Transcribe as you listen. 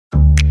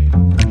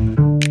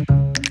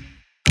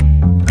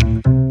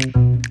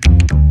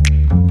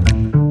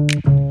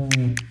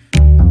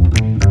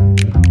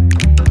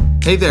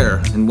Hey there,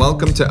 and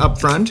welcome to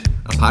Upfront,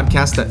 a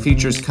podcast that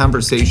features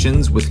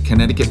conversations with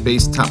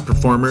Connecticut-based top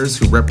performers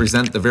who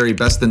represent the very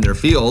best in their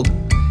field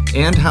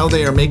and how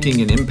they are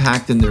making an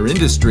impact in their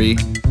industry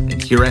and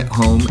here at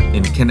home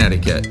in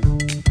Connecticut.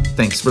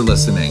 Thanks for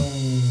listening.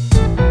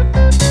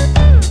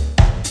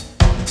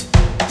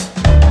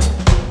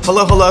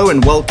 Hello,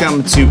 and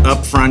welcome to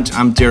Upfront.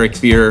 I'm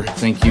Derek Beer.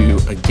 Thank you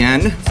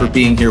again for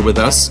being here with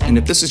us. And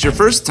if this is your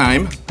first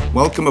time,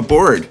 welcome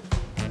aboard.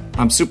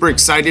 I'm super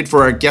excited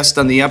for our guest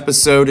on the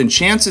episode, and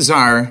chances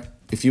are,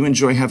 if you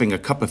enjoy having a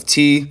cup of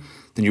tea,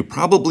 then you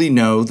probably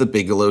know the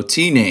Bigelow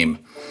Tea name.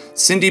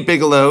 Cindy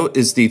Bigelow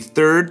is the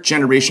third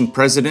generation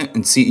president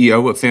and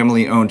CEO of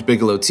family-owned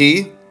Bigelow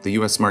Tea, the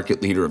U.S.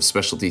 market leader of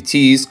specialty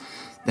teas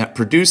that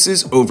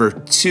produces over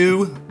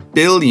 2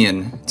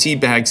 billion tea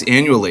bags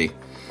annually.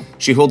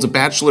 She holds a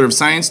Bachelor of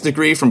Science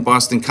degree from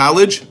Boston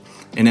College,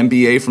 an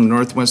MBA from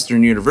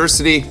Northwestern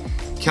University,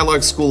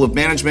 Kellogg School of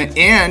Management,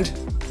 and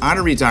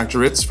honorary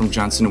doctorates from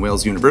Johnson &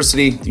 Wales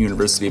University, the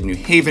University of New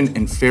Haven,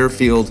 and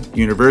Fairfield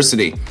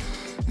University.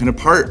 And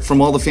apart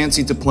from all the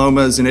fancy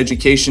diplomas and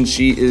education,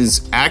 she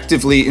is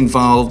actively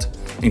involved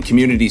in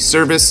community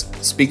service,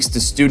 speaks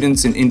to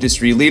students and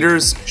industry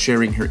leaders,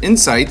 sharing her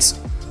insights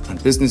on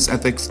business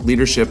ethics,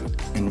 leadership,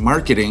 and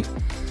marketing.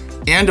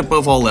 And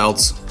above all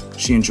else,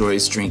 she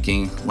enjoys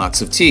drinking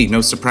lots of tea.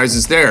 No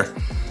surprises there.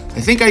 I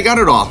think I got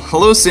it all.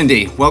 Hello,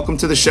 Cindy. Welcome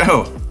to the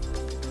show.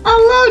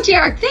 Hello,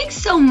 Derek. Thanks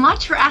so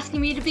much for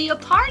asking me to be a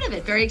part of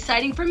it. Very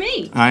exciting for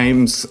me.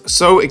 I'm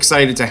so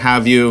excited to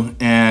have you,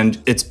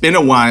 and it's been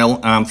a while.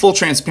 Full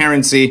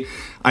transparency,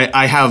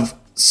 I have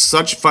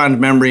such fond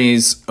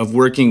memories of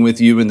working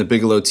with you and the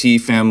Bigelow Tea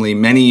family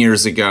many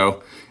years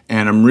ago,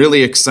 and I'm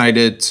really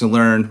excited to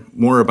learn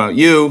more about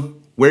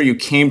you, where you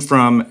came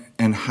from,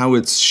 and how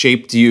it's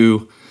shaped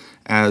you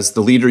as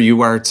the leader you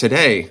are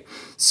today.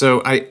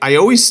 So I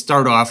always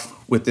start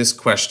off with this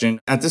question.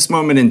 At this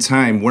moment in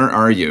time, where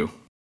are you?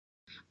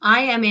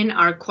 I am in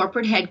our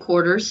corporate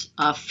headquarters,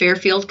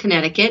 Fairfield,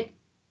 Connecticut,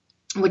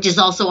 which is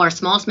also our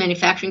smallest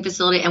manufacturing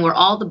facility, and where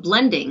all the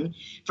blending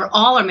for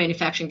all our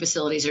manufacturing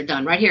facilities are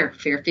done, right here,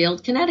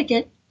 Fairfield,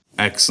 Connecticut.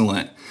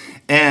 Excellent.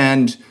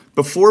 And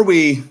before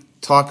we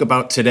talk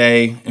about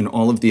today and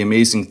all of the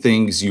amazing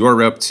things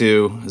you're up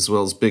to, as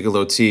well as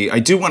Bigelow Tea, I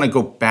do want to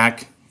go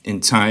back in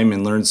time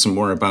and learn some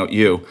more about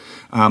you.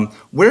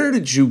 Where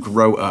did you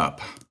grow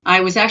up? I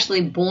was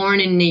actually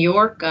born in New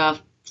York,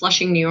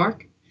 Flushing, New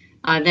York.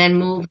 Then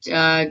moved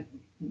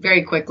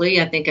very quickly,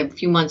 I think a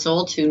few months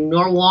old, to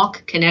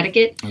Norwalk,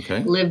 Connecticut.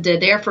 Okay. Lived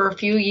there for a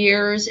few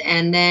years,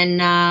 and then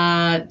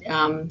back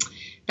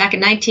in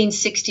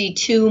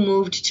 1962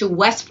 moved to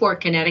Westport,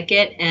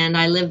 Connecticut, and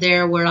I lived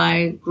there where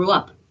I grew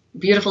up.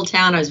 Beautiful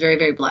town. I was very,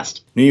 very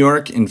blessed. New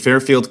York in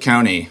Fairfield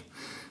County.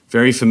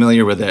 Very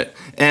familiar with it.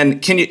 And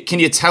can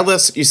you tell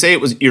us, you say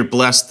you're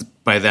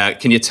blessed by that.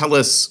 Can you tell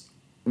us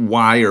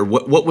why, or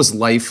what was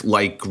life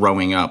like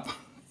growing up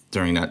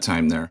during that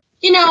time there?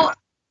 You know,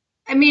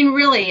 I mean,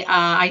 really,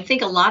 I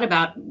think a lot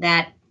about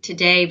that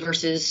today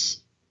versus,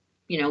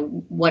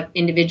 what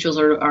individuals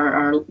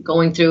are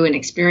going through and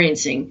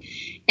experiencing.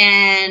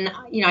 And,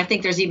 I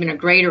think there's even a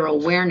greater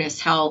awareness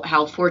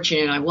how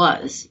fortunate I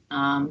was.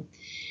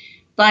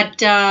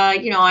 But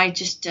I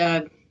just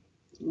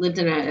lived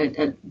in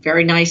a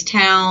very nice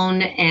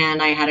town, and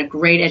I had a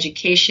great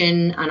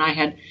education, and I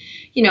had,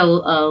 a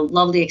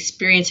lovely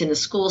experience in the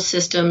school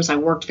systems. I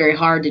worked very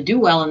hard to do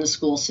well in the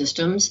school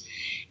systems.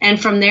 And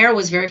from there,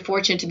 was very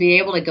fortunate to be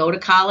able to go to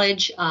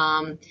college,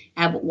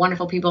 have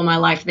wonderful people in my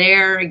life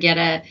there,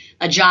 get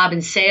a job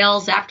in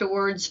sales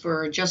afterwards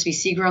for Joseph E.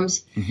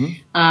 Seagram's,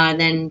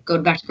 then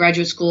go back to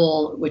graduate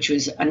school, which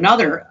was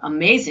another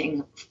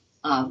amazing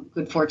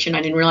good fortune.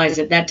 I didn't realize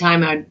at that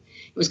time it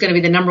was going to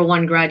be the number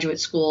one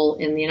graduate school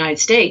in the United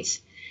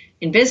States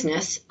in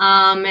business,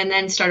 and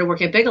then started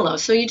working at Bigelow.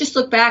 So you just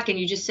look back and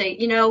you just say,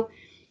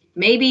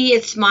 maybe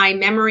it's my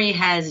memory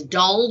has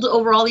dulled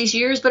over all these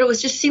years, but it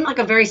was just seemed like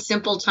a very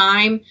simple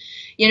time.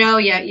 You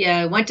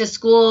went to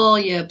school,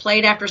 you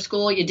played after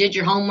school, you did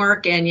your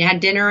homework, and you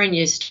had dinner, and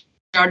you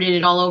started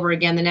it all over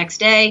again the next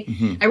day.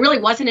 Mm-hmm. I really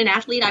wasn't an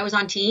athlete. I was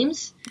on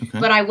teams,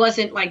 but I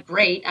wasn't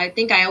great. I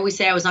think I always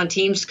say I was on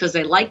teams because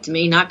they liked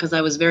me, not because I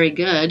was very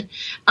good.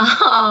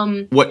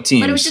 What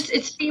teams? But it was just,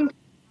 it seemed...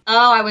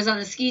 Oh, I was on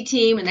the ski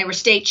team, and they were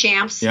state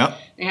champs. Yep.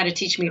 They had to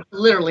teach me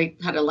literally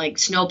how to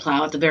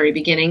snowplow at the very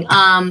beginning.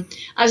 I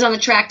was on the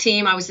track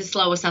team. I was the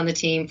slowest on the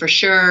team for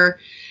sure.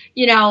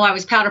 I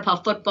was powder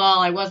puff football.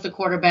 I was the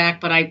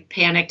quarterback, but I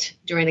panicked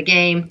during the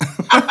game.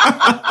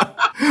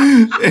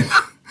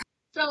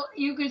 So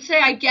you could say,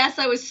 I guess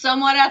I was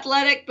somewhat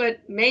athletic,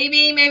 but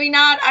maybe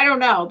not. I don't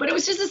know. But it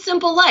was just a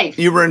simple life.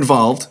 You were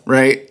involved,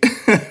 right?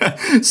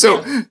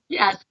 So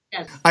Yes.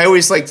 I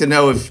always like to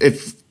know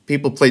if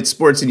people played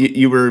sports and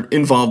you were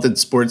involved in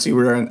sports, you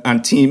were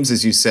on teams,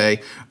 as you say.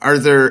 Are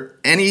there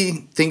any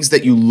things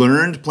that you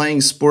learned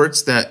playing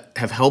sports that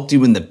have helped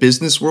you in the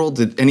business world?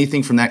 Did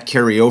anything from that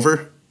carry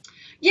over?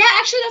 Yeah,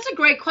 actually, that's a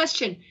great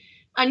question.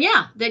 And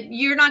that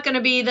you're not going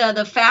to be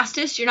the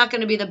fastest, you're not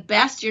going to be the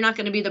best, you're not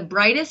going to be the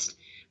brightest,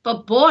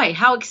 But boy,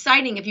 how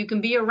exciting if you can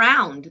be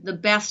around the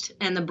best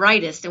and the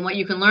brightest and what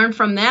you can learn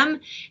from them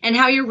and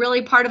how you're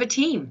really part of a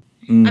team.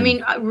 I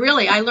mean,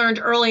 really, I learned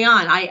early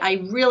on.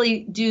 I really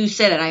do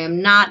say that. I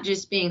am not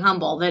just being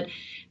humble, that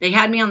they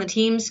had me on the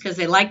teams because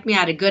they liked me. I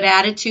had a good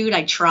attitude.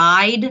 I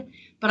tried,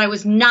 but I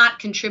was not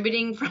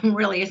contributing from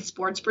really a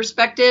sports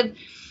perspective.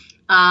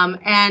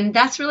 And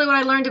that's really what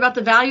I learned about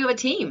the value of a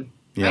team.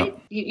 Right?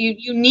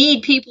 You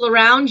need people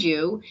around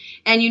you,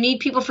 and you need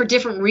people for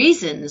different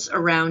reasons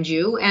around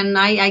you. And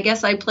I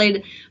guess I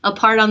played a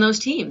part on those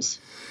teams.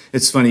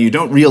 It's funny. You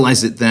don't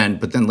realize it then,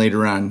 but then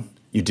later on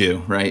you do,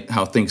 right?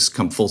 How things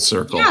come full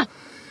circle.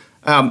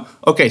 Yeah.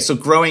 Okay, so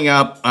growing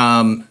up,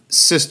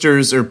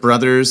 sisters or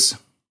brothers?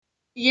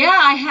 Yeah,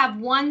 I have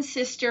one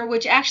sister,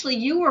 which actually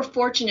you were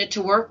fortunate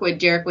to work with,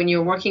 Derek, when you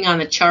were working on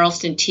the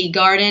Charleston Tea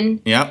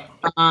Garden. Yep.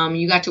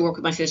 You got to work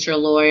with my sister,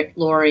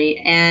 Lori,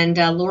 and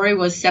Lori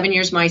was 7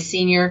 years my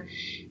senior.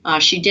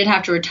 She did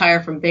have to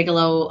retire from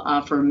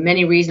Bigelow for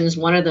many reasons,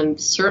 one of them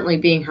certainly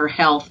being her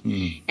health.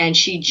 And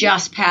she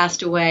just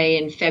passed away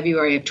in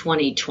February of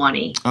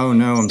 2020. Oh,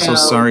 no, I'm so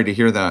sorry to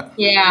hear that.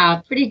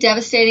 Yeah, pretty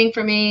devastating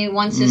for me.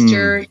 One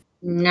sister.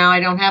 Now I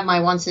don't have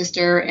my one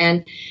sister,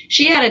 and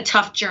she had a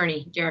tough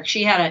journey, Derek.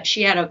 She had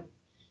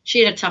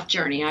a tough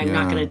journey. I'm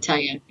not going to tell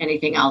you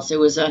anything else. It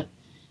was a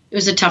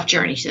tough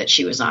journey that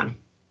she was on.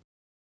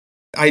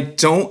 I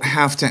don't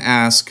have to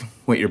ask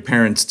what your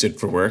parents did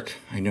for work.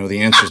 I know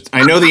the answer.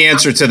 I know the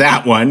answer to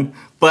that one.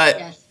 But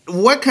yes.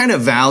 What kind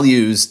of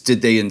values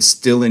did they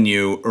instill in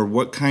you, or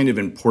what kind of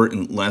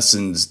important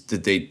lessons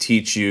did they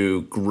teach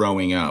you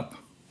growing up?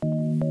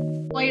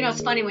 Well,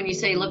 it's funny when you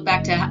say look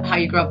back to how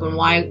you grew up and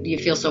why do you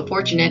feel so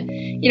fortunate.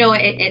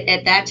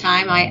 At that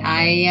time,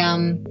 I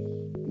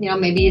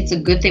maybe it's a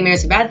good thing, maybe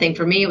it's a bad thing.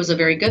 For me, it was a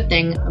very good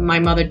thing. My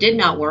mother did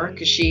not work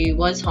because she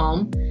was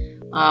home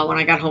when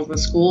I got home from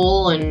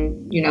school,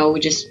 and we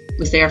just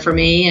was there for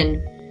me,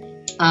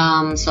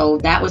 and so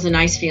that was a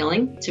nice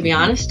feeling, to be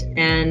honest.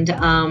 And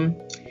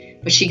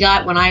but she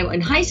got, when I in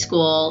high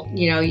school,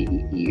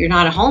 you're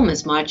not at home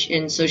as much,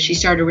 and so she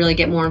started to really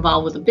get more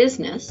involved with the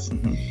business.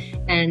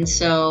 And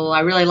so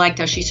I really liked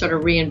how she sort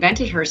of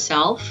reinvented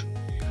herself.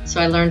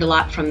 So I learned a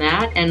lot from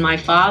that. And my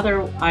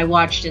father, I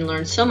watched and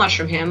learned so much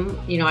from him.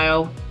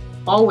 I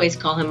always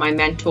call him my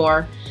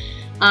mentor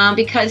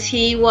because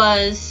he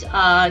was,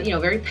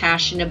 very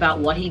passionate about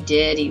what he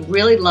did. He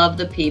really loved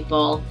the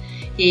people.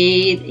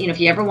 He, if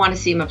you ever want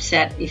to see him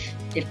upset, if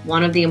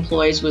one of the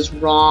employees was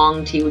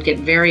wronged, he would get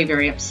very,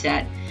 very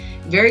upset.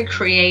 Very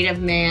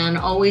creative man,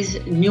 always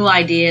new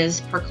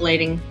ideas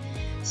percolating.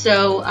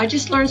 So I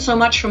just learned so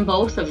much from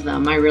both of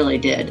them. I really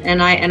did.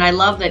 And I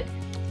love that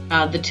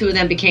the two of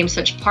them became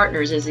such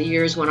partners as the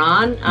years went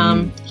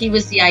on. He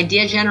was the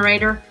idea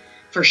generator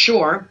for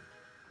sure.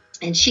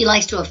 And she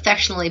likes to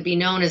affectionately be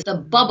known as the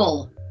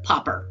bubble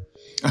popper.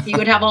 He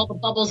would have all the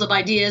bubbles of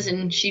ideas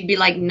and she'd be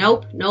like,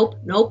 nope, nope,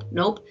 nope,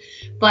 nope.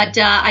 But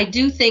I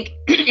do think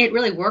it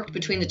really worked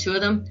between the two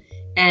of them.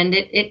 And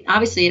it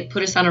obviously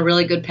put us on a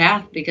really good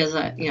path because,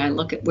 I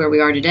look at where we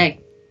are today.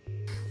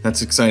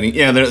 That's exciting.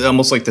 Yeah, they're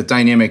almost like the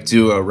dynamic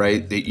duo,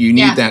 right? You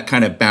need that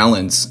kind of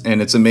balance.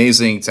 And it's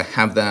amazing to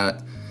have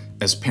that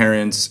as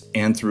parents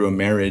and through a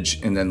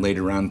marriage and then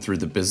later on through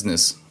the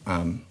business.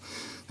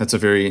 That's a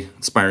very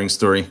inspiring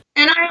story.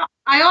 And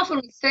I often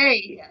would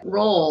say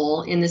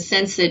role in the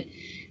sense that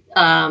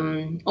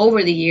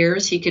over the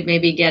years, he could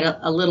maybe get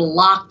a little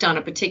locked on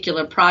a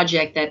particular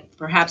project that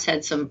perhaps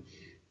had some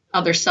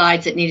other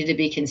sides that needed to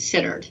be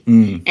considered.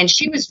 And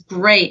she was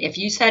great. If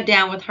you sat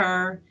down with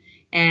her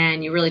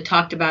and you really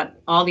talked about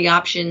all the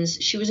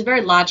options, she was a very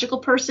logical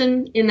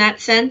person in that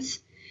sense.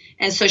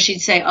 And so she'd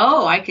say,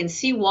 oh, I can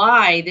see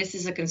why this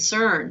is a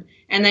concern.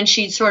 And then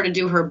she'd sort of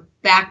do her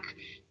backpedaling,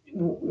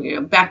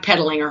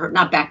 or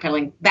not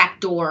backpedaling,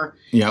 backdoor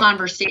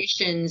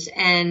conversations.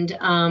 And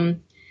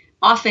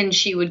often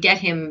she would get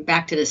him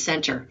back to the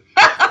center.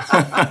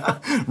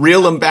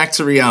 Reel him back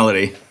to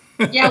reality.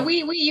 Yeah,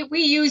 we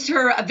used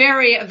her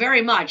very,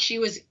 very much. She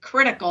was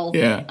critical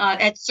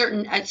at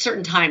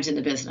certain times in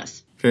the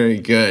business. Very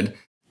good.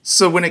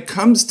 So when it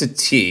comes to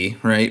tea,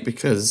 right,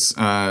 because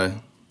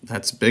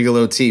that's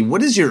Bigelow Tea,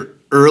 what is your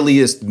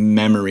earliest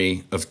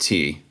memory of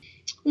tea?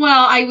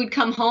 Well, I would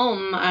come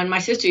home, and my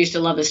sister used to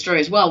love this story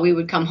as well. We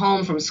would come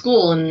home from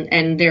school,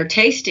 and their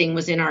tasting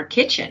was in our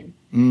kitchen.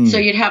 So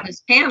you'd have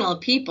this panel of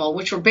people,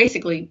 which were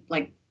basically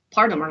like,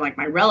 part of them are like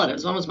my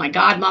relatives. One was my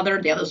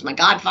godmother, the other was my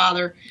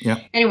godfather. Yeah.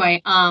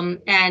 Anyway,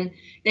 and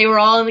they were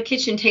all in the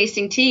kitchen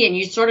tasting tea, and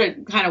you sort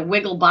of kind of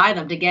wiggle by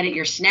them to get at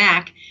your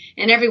snack.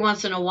 And every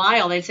once in a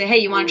while, they'd say, hey,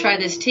 you want to try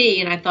this tea?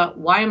 And I thought,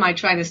 why am I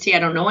trying this tea? I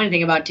don't know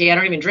anything about tea. I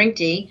don't even drink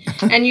tea.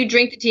 And you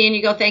drink the tea and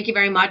you go, thank you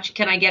very much.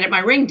 Can I get it my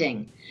ring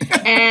ding?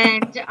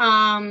 And,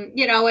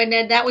 and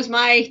then that was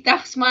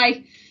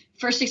my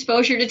first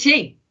exposure to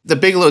tea. The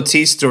Bigelow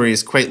Tea story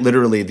is quite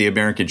literally the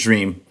American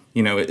dream.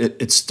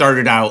 It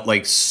started out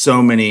like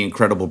so many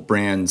incredible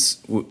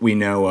brands we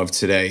know of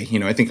today.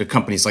 I think of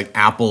companies like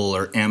Apple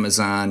or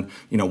Amazon,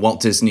 Walt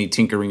Disney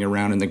tinkering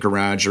around in the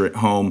garage or at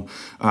home.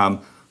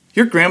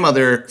 Your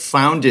grandmother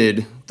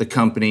founded the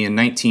company in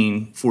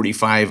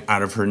 1945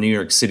 out of her New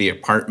York City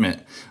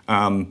apartment.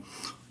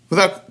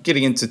 Without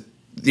getting into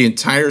the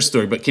entire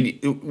story, but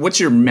what's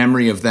your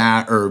memory of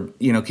that? Or,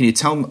 can you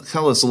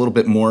tell us a little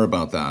bit more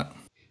about that?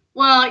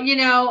 Well,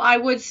 I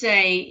would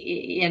say,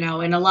 in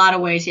a lot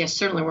of ways, yes,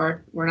 certainly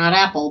we're not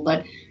Apple,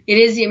 but it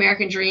is the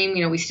American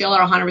dream. We still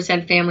are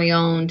 100% family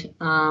owned.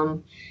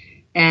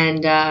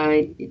 And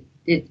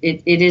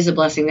it is a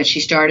blessing that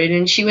she started.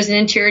 And she was an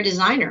interior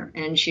designer,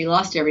 and she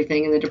lost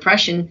everything in the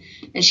Depression,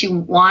 and she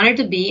wanted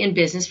to be in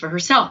business for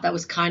herself. That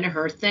was kind of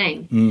her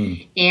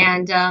thing.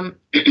 And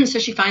so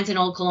she finds an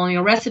old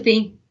colonial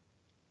recipe.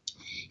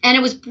 And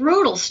it was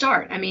brutal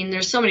start. I mean,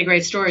 there's so many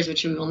great stories,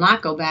 which we will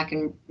not go back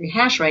and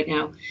rehash right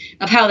now,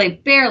 of how they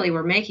barely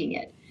were making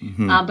it.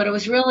 But it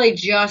was really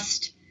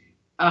just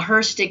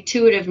her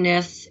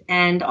stick-to-itiveness,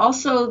 and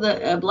also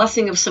the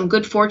blessing of some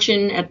good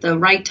fortune at the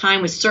right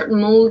time with certain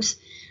moves,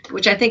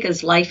 which I think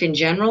is life in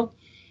general.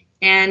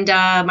 And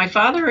my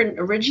father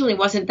originally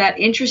wasn't that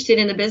interested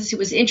in the business. He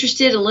was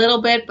interested a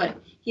little bit, but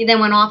he then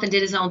went off and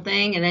did his own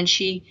thing. And then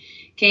she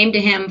came to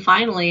him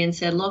finally and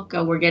said, look,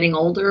 we're getting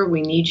older.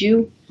 We need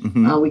you.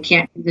 We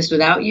can't do this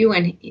without you.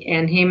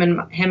 And him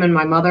and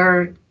my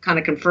mother kind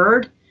of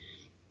conferred.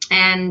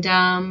 And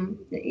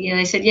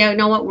they said, yeah, you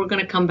know what? We're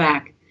going to come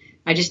back.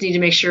 I just need to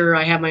make sure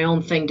I have my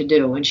own thing to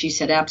do. And she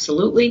said,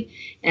 absolutely.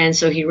 And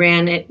so he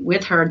ran it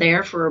with her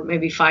there for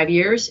maybe 5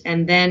 years.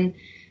 And then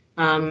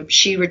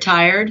she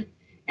retired,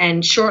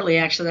 and shortly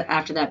actually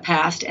after that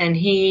passed. And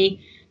he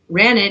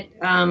ran it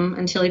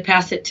until he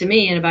passed it to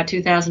me in about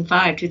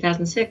 2005,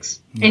 2006.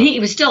 Yeah. And he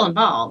was still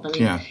involved. I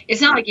mean,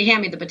 It's not like you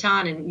hand me the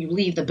baton and you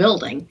leave the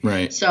building.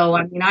 Right. So,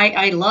 I mean,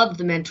 I loved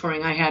the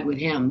mentoring I had with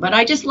him. But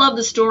I just love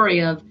the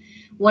story of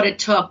what it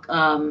took,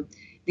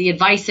 the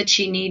advice that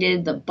she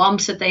needed, the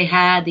bumps that they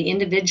had, the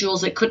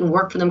individuals that couldn't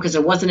work for them because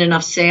there wasn't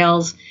enough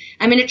sales.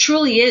 I mean, it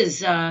truly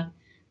is,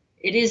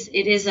 it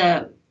is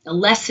a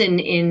lesson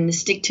in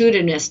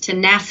stick-to-itiveness,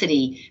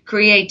 tenacity,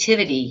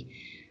 creativity,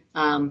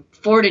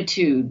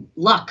 fortitude,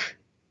 luck.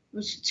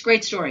 It's a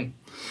great story.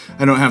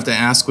 I don't have to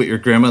ask what your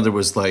grandmother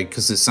was like,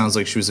 because it sounds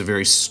like she was a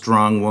very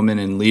strong woman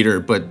and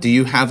leader, but do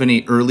you have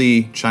any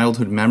early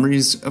childhood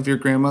memories of your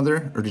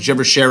grandmother? Or did you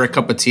ever share a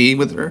cup of tea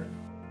with her?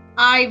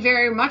 I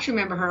very much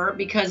remember her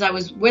because I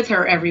was with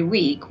her every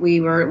week.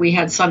 We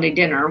had Sunday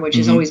dinner, which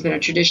has always been a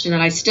tradition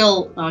that I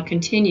still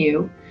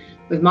continue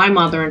with my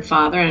mother and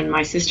father and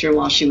my sister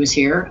while she was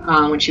here,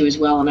 when she was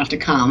well enough to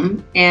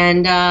come.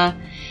 And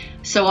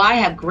so I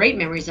have great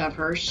memories of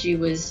her. She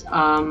was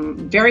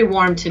very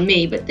warm to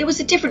me, but there was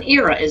a different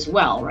era as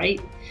well,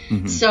 right?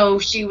 So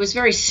she was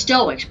very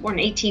stoic, born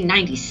in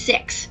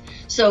 1896.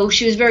 So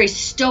she was very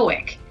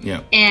stoic,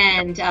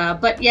 and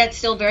but yet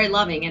still very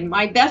loving. And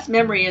my best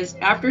memory is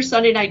after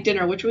Sunday night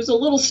dinner, which was a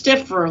little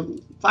stiff for a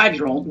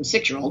 5-year-old and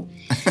 6-year-old.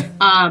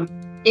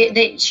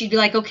 She'd be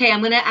like, okay,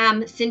 I'm going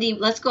to, Cindy,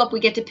 let's go up. We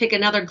get to pick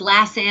another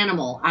glass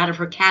animal out of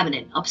her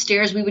cabinet.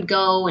 Upstairs we would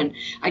go, and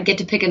I'd get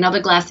to pick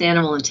another glass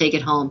animal and take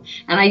it home.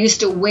 And I used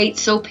to wait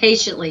so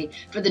patiently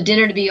for the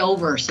dinner to be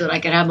over so that I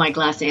could have my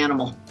glass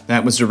animal.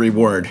 That was a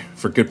reward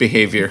for good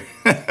behavior.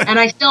 And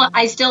I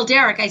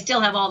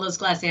still have all those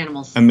glass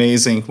animals.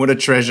 Amazing. What a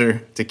treasure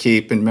to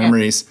keep in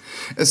memories.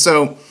 Yeah.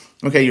 So,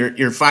 okay, your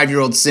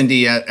 5-year-old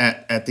Cindy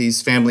at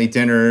these family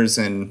dinners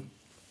and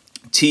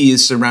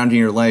teas surrounding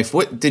your life.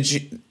 What did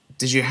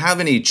you have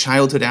any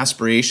childhood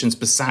aspirations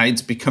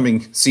besides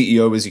becoming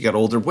CEO as you got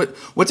older?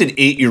 What did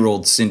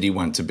 8-year-old Cindy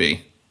want to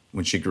be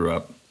when she grew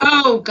up?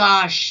 Oh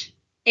gosh.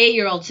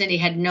 8-year-old Cindy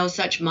had no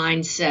such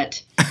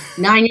mindset.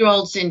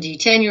 9-year-old Cindy,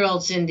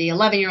 10-year-old Cindy,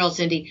 11-year-old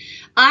Cindy.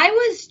 I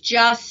was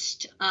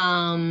just,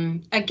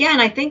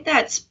 again, I think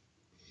that's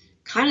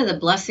kind of the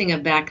blessing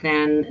of back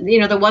then.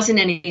 There wasn't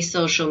any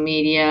social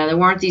media. There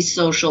weren't these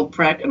social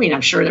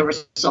I'm sure there were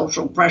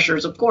social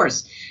pressures, of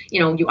course.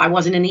 I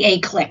wasn't in the A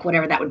clique,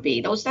 whatever that would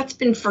be. That's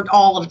been for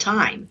all of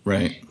time.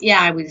 Right. Yeah,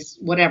 I was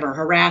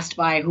harassed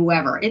by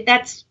whoever.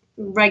 That's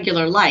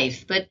regular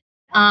life. But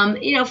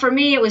for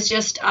me, it was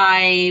just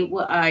I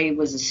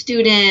was a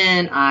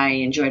student. I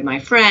enjoyed my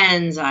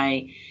friends.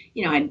 I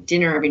had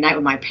dinner every night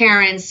with my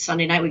parents.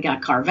 Sunday night we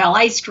got Carvel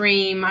ice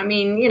cream. I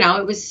mean,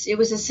 it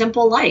was a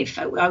simple life.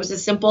 It was a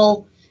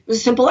simple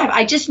life.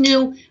 I just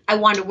knew I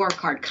wanted to work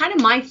hard. Kind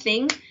of my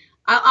thing.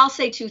 I'll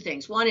say two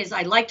things. One is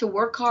I like to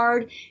work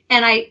hard,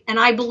 and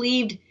I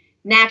believed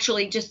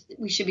naturally just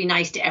we should be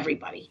nice to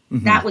everybody.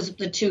 That was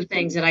the two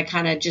things that I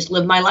kind of just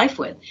lived my life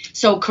with.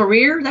 So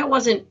career, that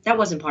wasn't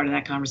part of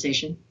that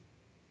conversation.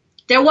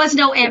 There was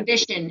no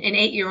ambition in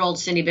 8-year-old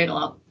Cindy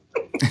Bigelow.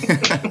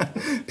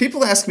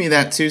 People ask me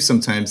that too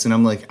sometimes, and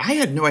I'm like, I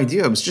had no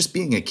idea. I was just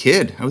being a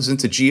kid. I was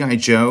into G.I.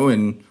 Joe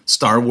and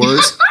Star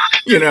Wars,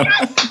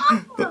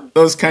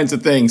 those kinds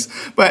of things.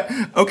 But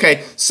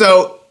okay,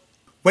 so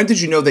when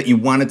did you know that you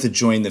wanted to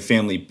join the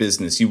family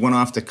business? You went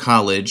off to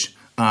college.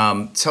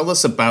 Tell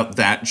us about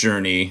that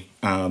journey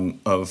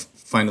of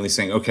finally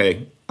saying,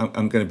 okay,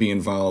 I'm going to be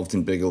involved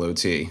in Bigelow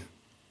Tea.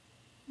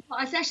 Well,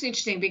 it's actually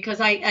interesting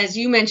because as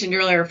you mentioned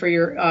earlier for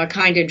your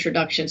kind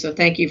introduction, so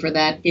thank you for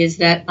that, is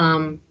that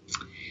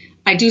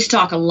I do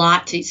talk a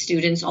lot to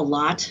students, a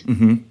lot,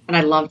 and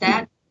I love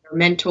that, or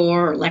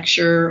mentor or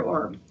lecture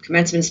or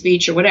commencement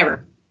speech or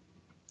whatever.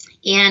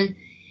 And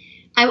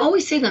I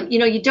always say to them,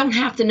 you don't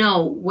have to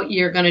know what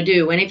you're going to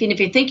do. And if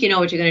you think you know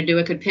what you're going to do,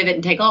 it could pivot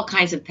and take all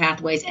kinds of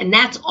pathways, and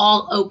that's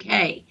all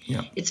okay.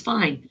 Yeah. It's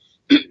fine.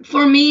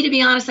 For me, to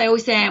be honest, I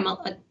always say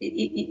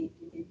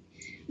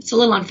it's a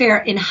little unfair.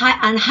 In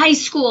high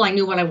school, I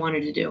knew what I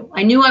wanted to do.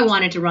 I knew I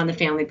wanted to run the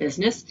family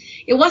business.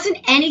 It wasn't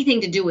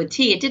anything to do with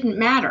tea. It didn't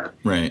matter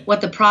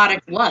what the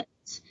product was.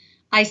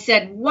 I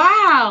said,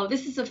 wow,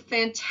 this is a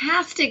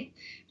fantastic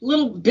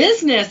little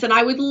business, and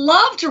I would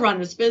love to run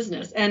this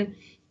business. And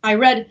I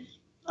read,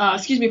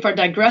 excuse me for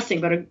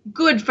digressing, but a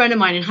good friend of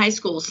mine in high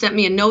school sent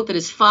me a note that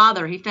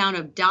he found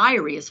a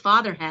diary his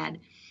father had,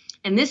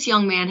 and this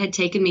young man had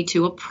taken me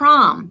to a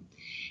prom.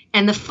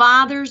 And the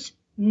father's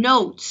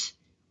notes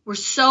were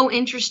so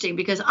interesting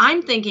because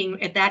I'm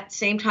thinking at that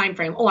same time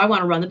frame, I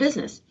want to run the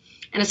business.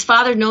 And his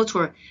father's notes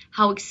were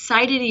how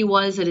excited he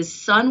was that his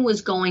son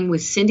was going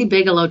with Cindy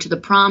Bigelow to the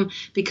prom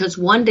because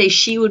one day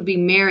she would be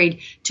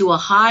married to a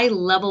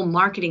high-level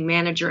marketing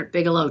manager at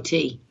Bigelow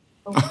Tea.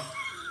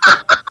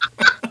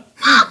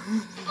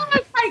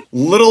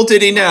 Little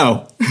did he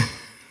know.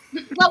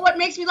 Well, what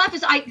makes me laugh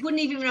is I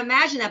wouldn't even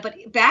imagine that.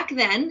 But back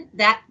then,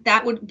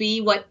 that would be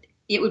what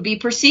it would be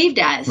perceived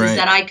as, is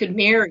that I could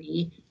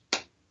marry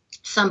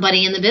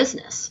somebody in the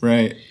business.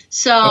 Right.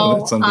 So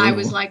I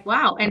was like,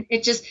 wow. And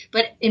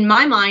but in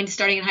my mind,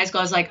 starting in high school,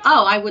 I was like,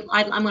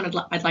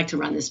 I'd like to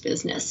run this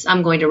business.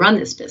 I'm going to run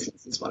this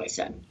business is what I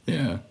said.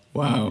 Yeah.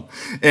 Wow.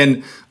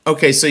 And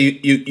okay, so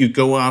you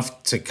go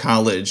off to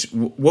college.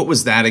 What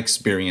was that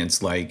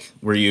experience like?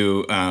 Were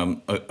you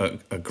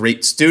a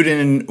great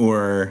student,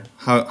 or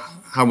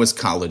how was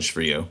college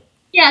for you?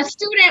 Yeah,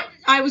 student.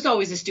 I was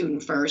always a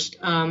student first.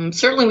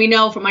 Certainly, we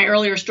know from my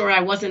earlier story, I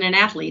wasn't an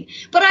athlete,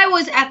 but I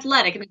was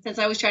athletic in the sense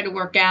I always tried to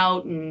work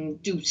out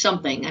and do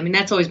something. I mean,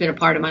 that's always been a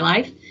part of my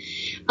life.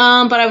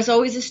 But I was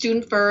always a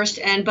student first,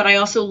 but I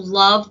also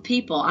love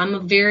people. I'm a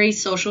very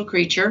social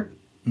creature.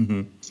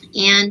 Mm-hmm.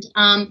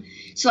 And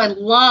so I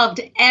loved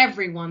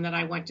everyone that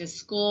I went to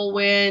school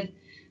with.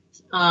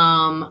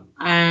 And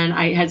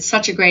I had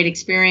such a great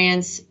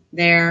experience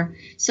there.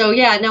 So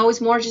yeah, no, it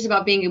was more just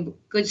about being a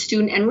good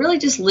student and really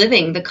just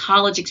living the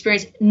college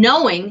experience,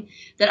 knowing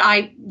that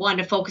I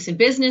wanted to focus in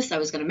business. I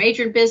was going to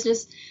major in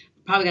business.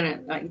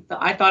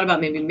 I thought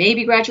about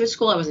maybe graduate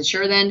school. I wasn't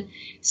sure then.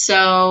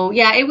 So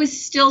yeah, it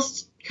was still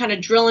kind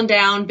of drilling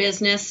down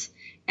business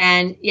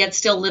and yet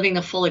still living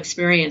the full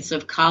experience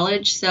of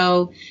college.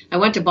 So I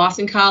went to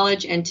Boston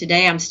College, and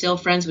today I'm still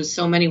friends with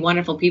so many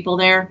wonderful people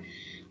there.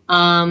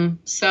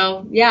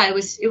 So yeah, it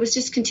was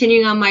just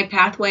continuing on my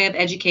pathway of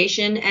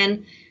education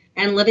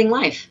and living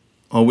life.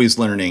 Always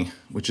learning,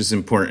 which is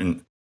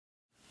important.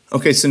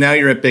 Okay, so now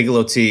you're at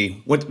Bigelow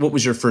Tea. What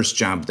was your first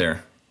job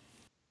there?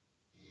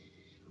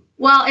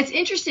 Well, it's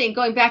interesting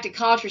going back to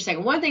college for a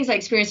second. One of the things I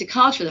experienced at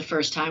college for the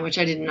first time, which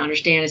I didn't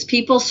understand, is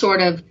people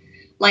sort of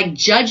like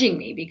judging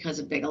me because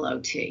of Bigelow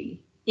Tea.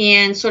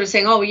 And sort of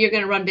saying, oh, well, you're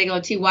going to run Bigelow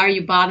Tea. Why are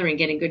you bothering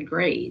getting good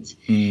grades?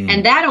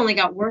 And that only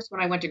got worse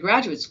when I went to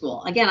graduate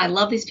school. Again, I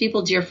love these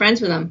people, dear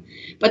friends with them.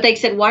 But they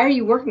said, why are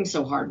you working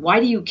so hard?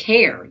 Why do you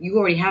care? You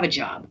already have a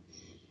job.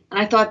 And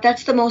I thought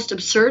that's the most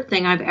absurd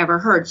thing I've ever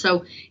heard.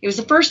 So it was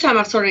the first time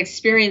I was sort of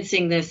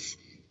experiencing this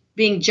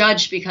being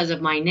judged because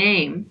of my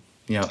name.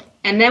 Yeah.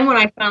 And then when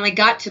I finally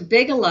got to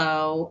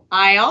Bigelow,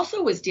 I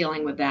also was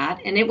dealing with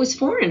that. And it was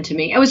foreign to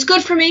me. It was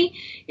good for me.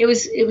 It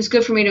was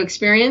good for me to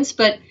experience.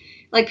 But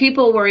like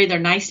people were either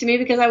nice to me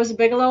because I was a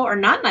Bigelow or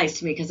not nice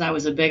to me because I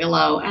was a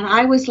Bigelow. And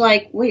I was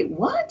like, wait,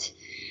 what?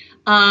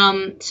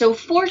 So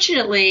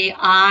fortunately,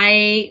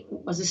 I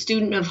was a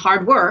student of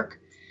hard work.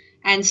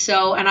 And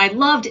I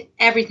loved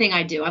everything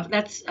I do.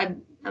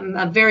 I'm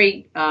a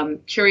very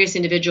curious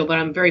individual, but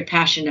I'm very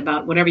passionate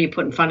about whatever you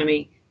put in front of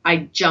me.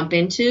 I jump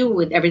into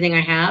with everything I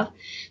have.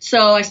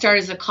 So I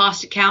started as a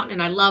cost accountant,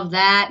 and I love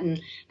that.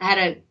 And I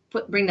had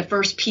to bring the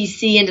first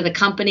PC into the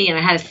company, and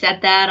I had to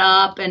set that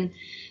up. And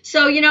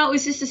so, it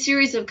was just a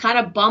series of kind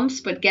of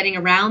bumps, but getting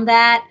around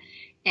that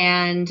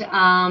and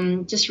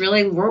just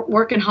really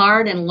working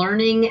hard and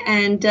learning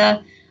and,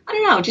 I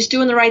don't know, just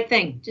doing the right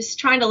thing, just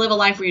trying to live a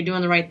life where you're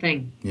doing the right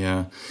thing.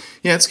 Yeah.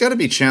 Yeah, it's got to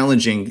be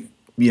challenging,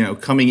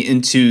 coming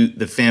into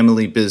the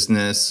family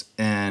business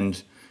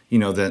and,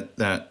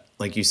 that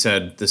like you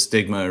said, the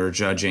stigma or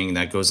judging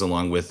that goes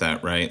along with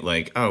that, right?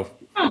 Like, oh,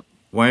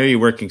 why are you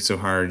working so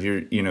hard?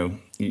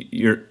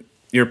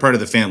 You're part of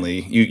the family.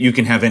 You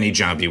can have any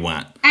job you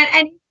want.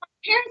 And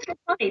parents were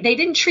funny. They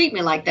didn't treat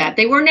me like that.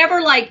 They were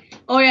never like,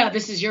 oh yeah,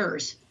 this is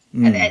yours.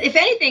 If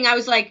anything, I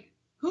was like,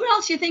 who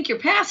else do you think you're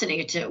passing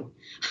it to?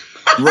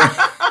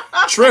 Right.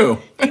 True.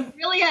 They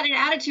really had an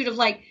attitude of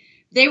like,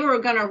 they were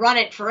going to run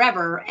it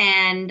forever.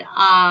 And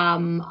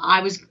I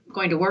was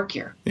going to work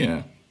here.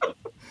 Yeah.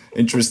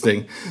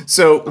 Interesting.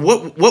 So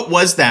what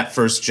was that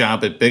first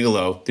job at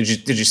Bigelow?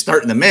 Did you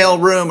start in the mail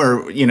room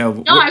or,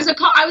 No, I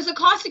was a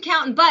cost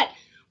accountant, but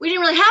we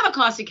didn't really have a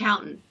cost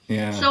accountant.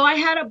 Yeah. So I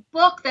had a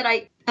book that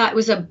it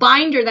was a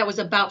binder that was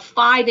about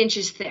 5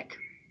 inches thick.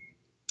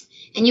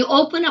 And you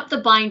open up the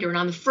binder, and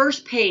on the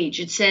first page,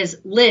 it says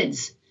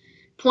lids,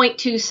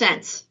 0.2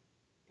 cents.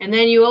 And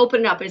then you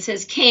open it up, and it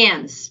says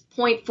cans,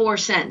 0.4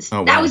 cents. Oh,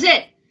 wow. That was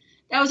it.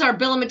 That was our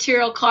bill of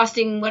material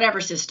costing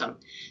whatever system.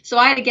 So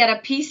I had to get a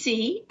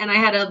PC, and I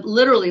had to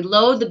literally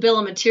load the bill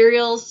of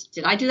materials.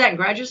 Did I do that in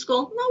graduate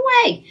school? No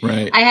way.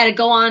 Right. I had to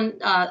go on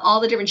all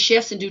the different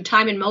shifts and do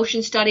time and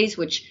motion studies,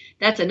 which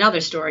that's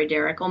another story,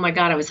 Derek. Oh, my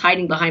God, I was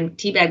hiding behind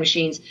teabag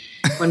machines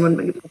when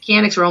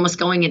mechanics were almost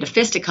going into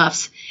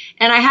fisticuffs.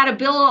 And I had to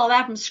build all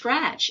that from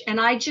scratch, and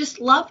I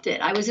just loved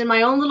it. I was in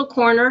my own little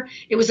corner.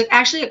 It was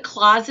actually a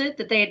closet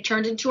that they had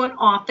turned into an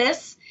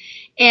office,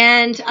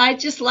 and I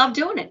just loved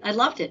doing it. I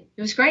loved it.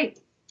 It was great.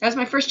 That was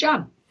my first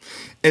job.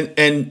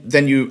 And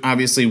then you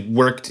obviously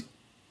worked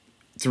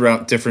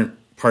throughout different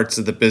parts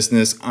of the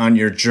business on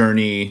your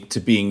journey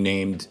to being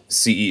named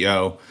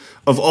CEO.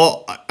 Of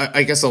all,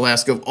 I guess I'll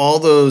ask, of all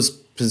those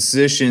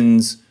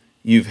positions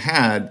you've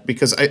had,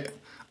 because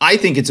I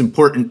think it's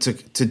important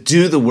to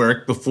do the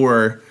work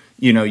before,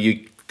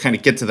 you kind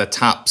of get to the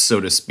top, so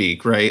to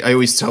speak, right? I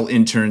always tell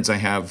interns I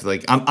have,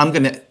 like, I'm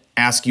going to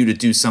ask you to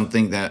do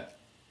something that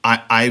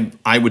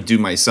I would do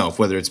myself,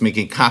 whether it's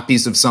making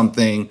copies of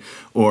something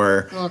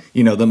or,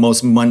 the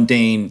most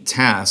mundane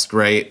task,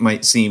 right?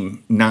 Might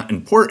seem not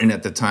important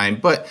at the time,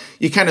 but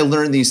you kind of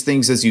learn these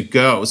things as you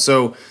go.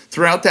 So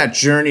throughout that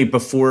journey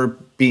before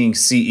being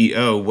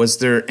CEO, was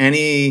there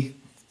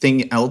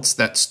anything else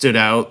that stood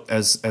out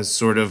as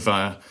sort of,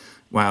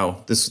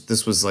 wow,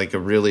 this was like a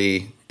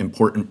really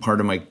important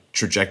part of my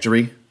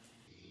trajectory?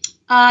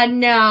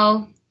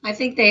 No, I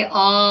think they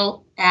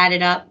all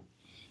added up.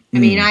 I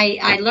mean,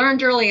 I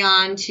learned early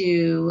on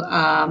to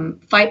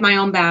fight my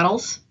own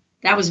battles.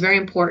 That was very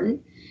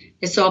important.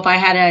 And so if I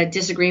had a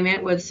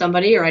disagreement with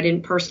somebody or I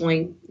didn't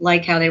personally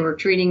like how they were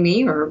treating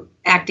me or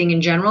acting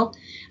in general,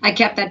 I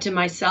kept that to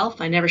myself.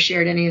 I never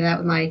shared any of that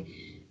with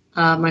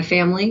my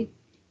family.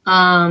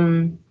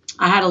 I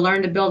had to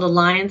learn to build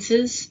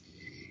alliances.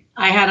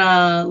 I had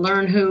to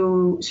learn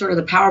who sort of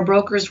the power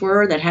brokers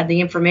were that had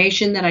the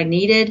information that I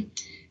needed.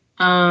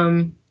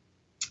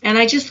 And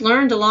I just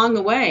learned along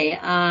the way.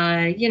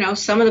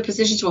 Some of the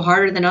positions were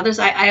harder than others.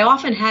 I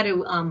often had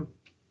to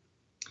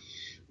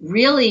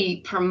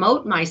really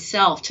promote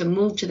myself to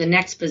move to the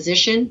next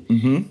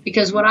position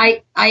because what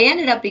I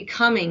ended up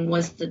becoming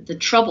was the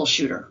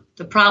troubleshooter,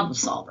 the problem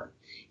solver.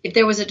 If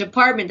there was a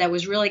department that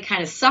was really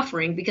kind of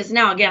suffering, because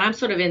now, again, I'm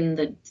sort of in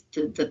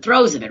the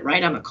throes of it,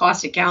 right? I'm a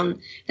cost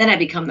accountant. Then I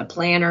become the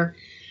planner.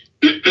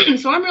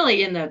 So I'm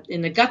really in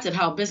the guts of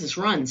how business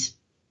runs.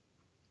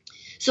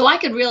 So I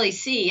could really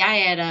see I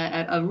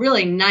had a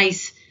really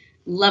nice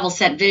level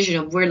set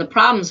vision of where the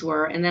problems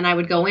were. And then I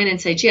would go in and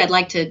say, gee, I'd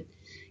like to,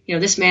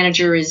 this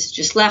manager is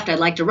just left. I'd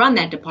like to run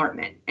that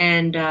department.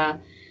 And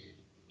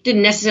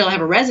didn't necessarily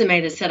have a resume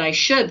that said I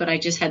should, but I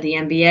just had the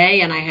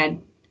MBA and I had,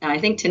 I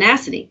think,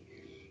 tenacity.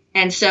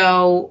 And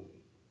so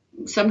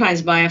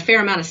sometimes by a fair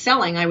amount of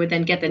selling, I would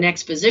then get the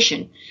next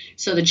position.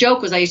 So the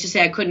joke was I used to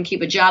say I couldn't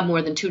keep a job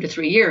more than 2 to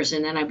 3 years,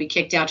 and then I'd be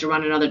kicked out to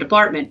run another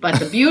department. But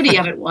the beauty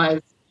of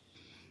it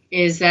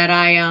is that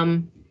I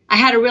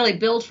had to really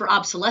build for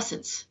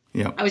obsolescence.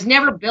 Yep. I was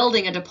never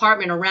building a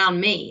department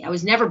around me. I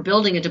was never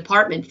building a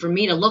department for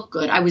me to look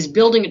good. I was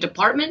building a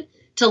department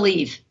to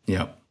leave.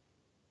 Yep.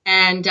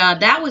 And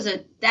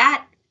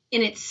that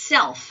in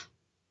itself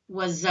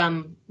was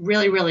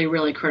really, really,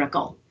 really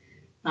critical.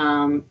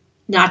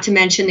 Not to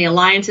mention the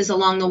alliances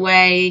along the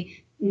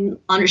way,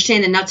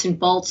 understand the nuts and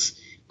bolts,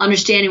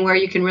 understanding where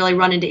you can really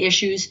run into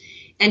issues.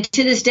 And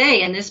to this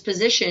day, in this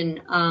position,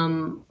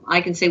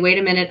 I can say, wait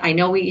a minute, I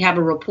know we have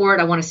a report.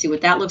 I want to see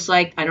what that looks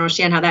like. I don't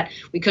understand how that,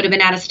 we could have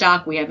been out of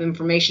stock. We have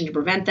information to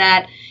prevent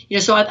that.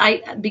 So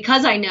I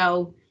because I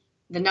know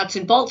the nuts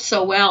and bolts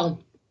so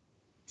well,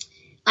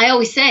 I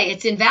always say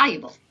it's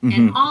invaluable. Mm-hmm.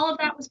 And all of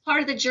that was part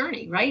of the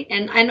journey, right?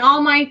 And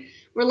all my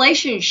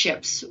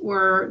relationships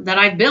that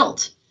I've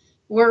built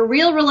were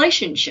real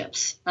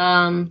relationships.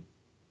 And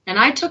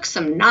I took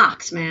some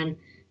knocks,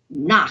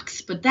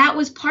 but that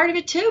was part of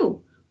it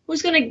too.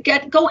 Who's going to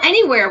go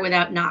anywhere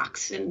without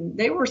knocks? And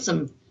there were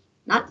some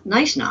not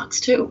nice knocks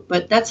too,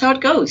 but that's how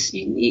it goes.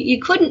 You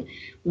couldn't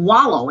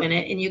wallow in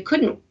it and you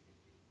couldn't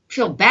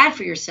feel bad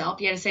for yourself.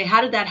 You had to say,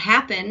 how did that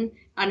happen?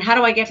 And how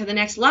do I get to the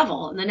next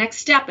level and the next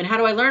step? And how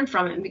do I learn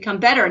from it and become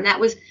better? And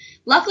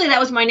luckily that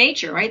was my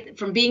nature, right?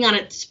 From being on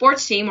a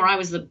sports team where I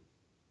was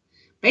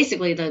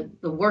basically the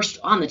worst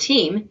on the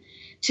team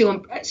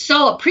to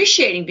so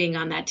appreciating being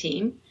on that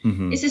team.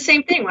 Mm-hmm. It's the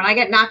same thing. When I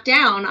got knocked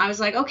down, I was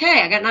like,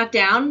 okay, I got knocked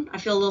down. I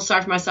feel a little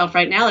sorry for myself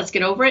right now. Let's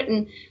get over it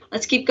and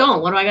let's keep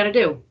going. What do I got to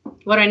do?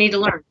 What do I need to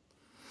learn?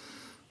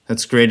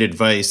 That's great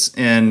advice.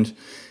 And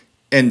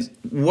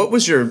what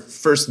was your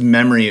first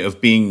memory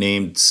of being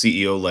named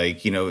CEO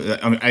like?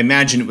 I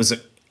imagine it was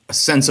a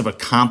sense of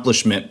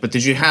accomplishment, but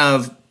did you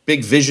have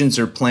big visions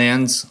or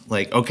plans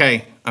like,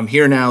 okay, I'm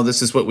here now,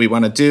 this is what we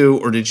want to do?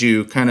 Or did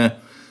you kind of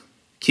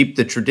keep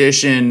the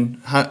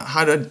tradition? How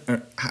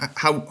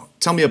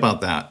Tell me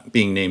about that,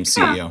 being named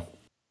CEO.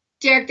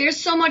 Derek, there's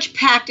so much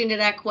packed into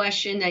that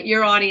question that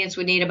your audience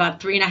would need about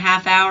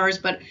 3.5 hours,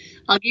 but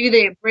I'll give you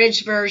the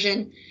abridged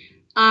version.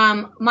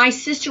 My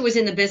sister was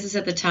in the business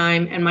at the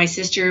time, and my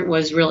sister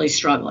was really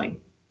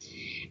struggling.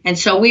 And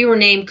so we were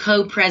named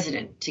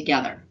co-president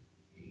together.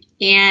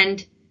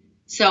 And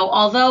so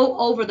although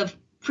over the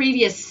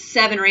previous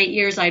 7 or 8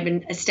 years I'd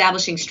been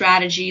establishing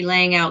strategy,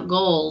 laying out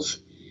goals,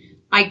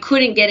 I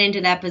couldn't get into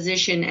that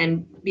position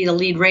and be the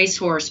lead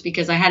racehorse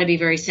because I had to be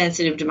very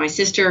sensitive to my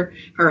sister,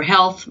 her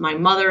health, my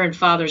mother and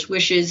father's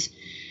wishes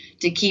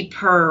to keep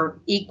her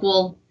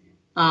equal,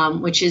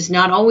 which is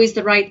not always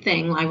the right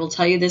thing. I will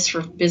tell you this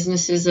for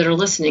businesses that are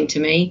listening to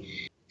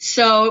me.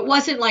 So it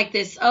wasn't like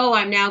this, oh,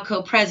 I'm now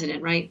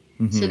co-president, right?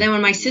 Mm-hmm. So then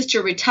when my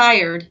sister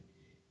retired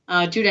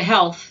due to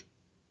health,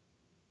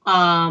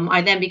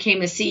 I then became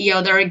the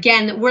CEO. There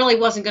again, it really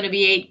wasn't going to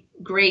be a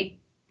great,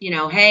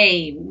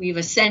 hey, we've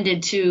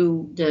ascended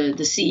to the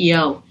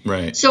CEO.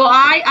 Right. So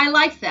I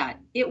liked that.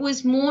 It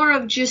was more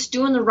of just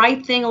doing the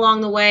right thing along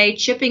the way,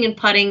 chipping and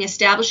putting,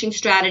 establishing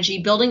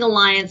strategy, building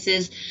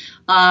alliances,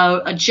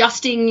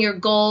 adjusting your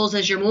goals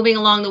as you're moving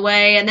along the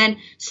way, and then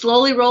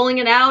slowly rolling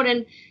it out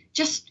and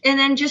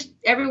then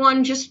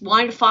everyone just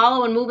wanted to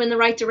follow and move in the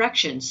right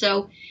direction.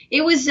 So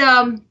it was,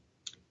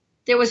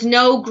 there was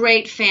no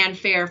great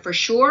fanfare for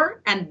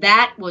sure. And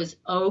that was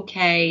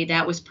okay.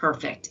 That was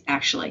perfect,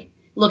 actually.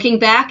 Looking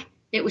back,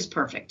 it was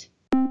perfect.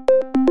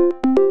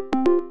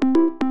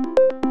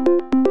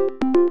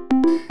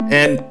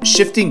 And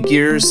shifting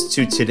gears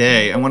to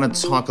today, I want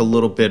to talk a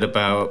little bit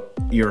about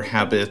your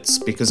habits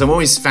because I'm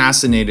always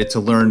fascinated to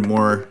learn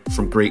more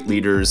from great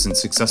leaders and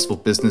successful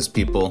business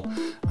people.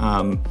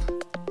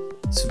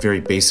 It's a very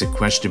basic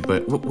question,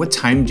 but what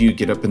time do you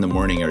get up in the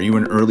morning? Are you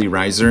an early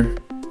riser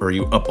or are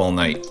you up all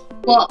night?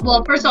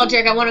 Well, first of all,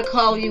 Derek, I want to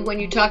call you when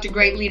you talk to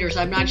great leaders.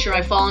 I'm not sure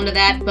I fall into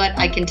that, but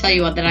I can tell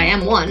you that I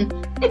am one.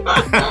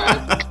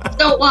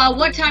 So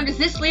what time does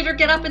this leader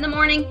get up in the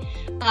morning?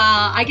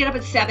 I get up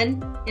at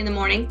 7 in the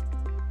morning,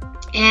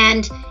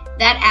 and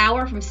that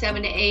hour from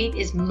 7 to 8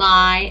 is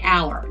my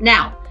hour.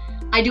 Now,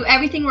 I do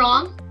everything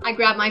wrong. I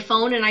grab my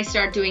phone and I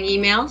start doing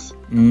emails,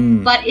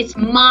 but it's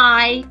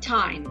my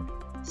time.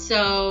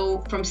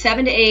 So from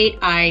 7 to 8,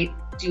 I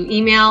do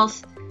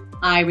emails.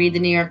 I read the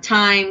New York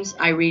Times.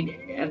 I read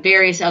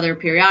various other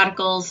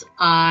periodicals.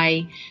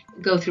 I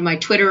go through my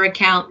Twitter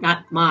account,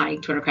 not my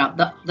Twitter account.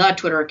 The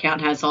Twitter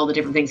account has all the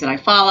different things that I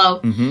follow.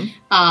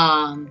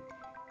 Mm-hmm.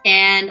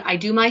 And I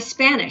do my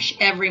Spanish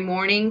every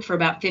morning for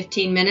about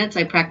 15 minutes.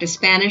 I practice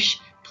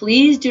Spanish.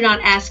 Please do not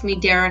ask me,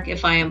 Derek,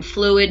 if I am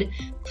fluid.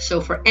 So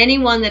for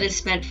anyone that has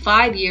spent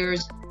 5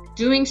 years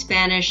doing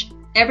Spanish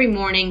every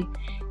morning,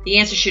 the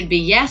answer should be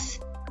yes.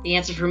 The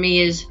answer for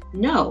me is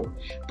no.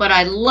 But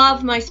I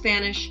love my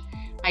Spanish.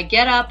 I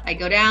get up, I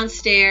go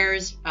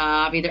downstairs,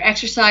 I've either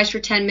exercised for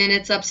 10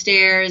 minutes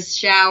upstairs,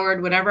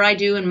 showered, whatever I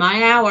do in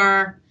my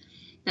hour.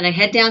 Then I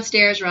head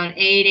downstairs around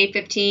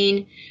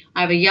 8:15.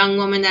 I have a young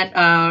woman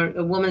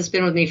a woman's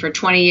been with me for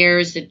 20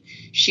 years. That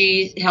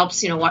she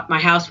helps, my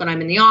house when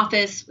I'm in the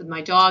office with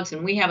my dogs,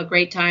 and we have a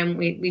great time.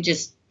 We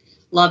just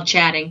love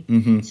chatting.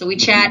 Mm-hmm. So we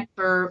chat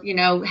for,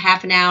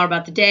 half an hour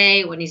about the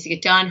day, what needs to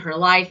get done, her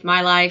life,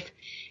 my life.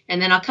 And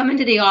then I'll come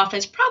into the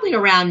office probably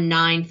around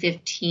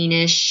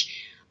 9:15-ish.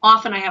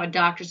 Often I have a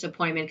doctor's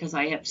appointment because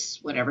I have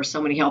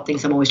so many health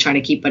things I'm always trying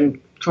to keep in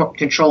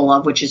control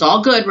of, which is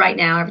all good right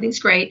now. Everything's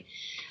great.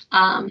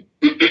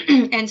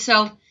 And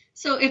so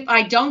if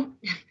I don't,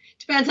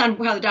 depends on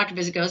how the doctor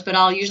visit goes, but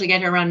I'll usually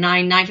get here around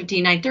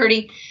 9:15,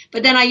 9:30.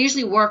 But then I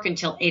usually work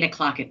until 8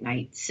 o'clock at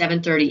night.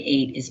 7:30,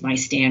 8 is my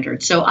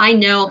standard. So I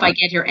know if I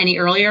get here any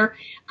earlier,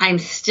 I'm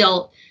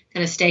still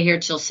going to stay here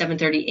till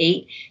 7:30,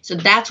 8. So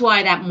that's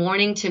why that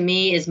morning to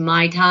me is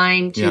my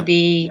time to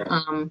be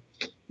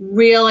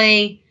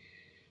really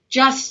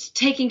just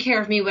taking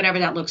care of me, whatever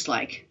that looks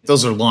like.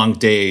 Those are long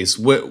days.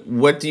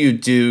 What do you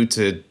do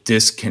to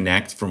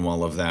disconnect from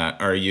all of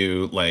that? Are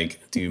you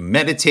do you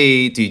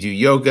meditate? Do you do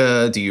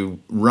yoga? Do you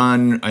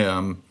run?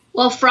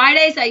 Well,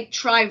 Fridays, I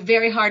try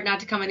very hard not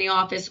to come in the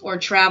office or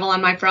travel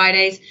on my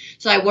Fridays.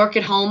 So I work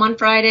at home on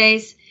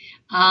Fridays,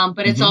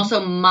 but it's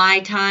also my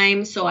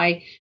time. So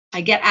I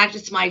get active.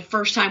 It's my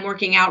first time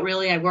working out,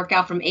 really. I work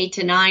out from 8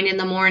 to 9 in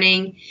the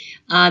morning.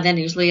 Then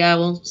usually I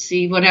will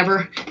see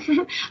whatever.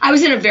 I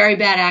was in a very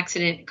bad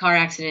car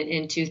accident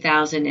in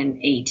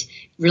 2008.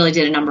 Really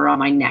did a number on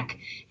my neck.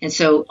 And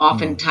so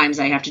oftentimes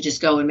I have to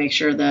just go and make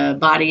sure the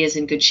body is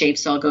in good shape.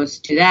 So I'll go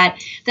do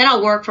that. Then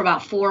I'll work for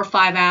about 4 or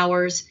 5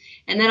 hours.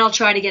 And then I'll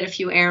try to get a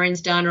few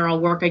errands done, or I'll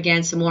work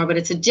again some more. But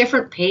it's a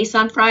different pace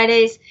on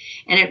Fridays.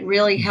 And it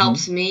really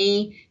helps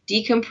me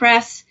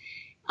decompress.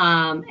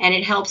 And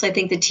it helps, I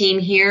think, the team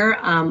here.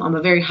 I'm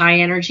a very high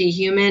energy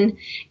human.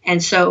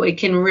 And so it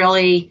can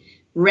really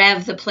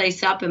rev the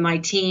place up, and my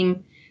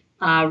team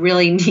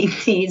really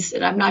needs,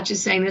 and I'm not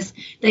just saying this,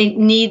 they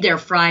need their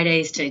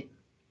Fridays to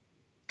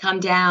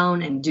come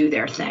down and do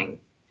their thing.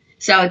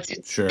 So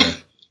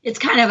it's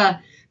kind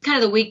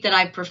of the week that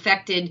I've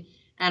perfected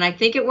And I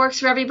think it works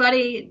for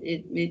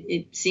everybody.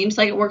 It seems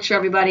like it works for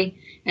everybody.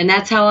 And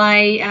that's how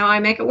I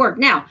make it work.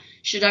 Now,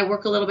 should I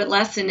work a little bit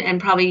less and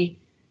probably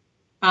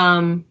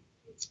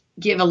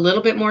give a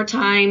little bit more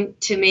time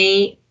to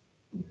me?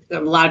 A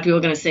lot of people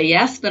are going to say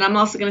yes, but I'm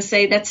also going to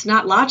say that's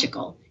not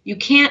logical. You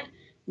can't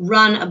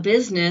run a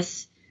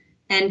business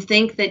and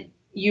think that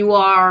you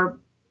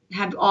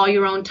have all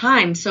your own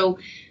time. So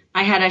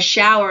I had a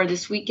shower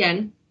this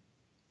weekend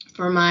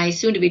for my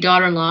soon-to-be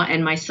daughter-in-law,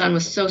 and my son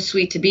was so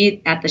sweet to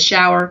be at the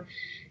shower,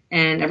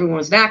 and everyone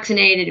was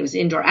vaccinated. It was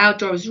indoor,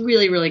 outdoor. It was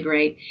really, really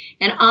great.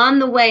 And on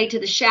the way to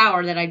the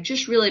shower that I've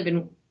just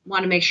really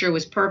want to make sure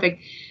was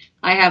perfect,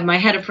 I have my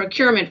head of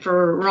procurement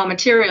for raw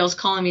materials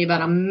calling me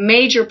about a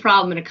major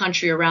problem in a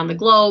country around the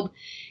globe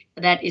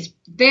that is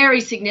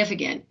very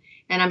significant.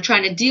 And I'm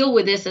trying to deal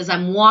with this as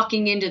I'm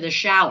walking into the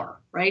shower,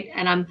 right?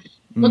 And I'm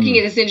looking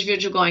at this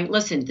individual going,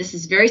 listen, this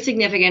is very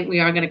significant. We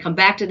are going to come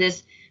back to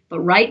this. But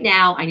right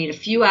now, I need a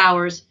few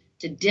hours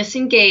to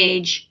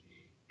disengage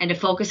and to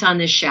focus on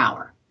this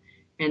shower.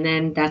 And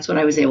then that's what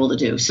I was able to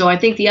do. So I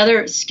think the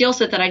other skill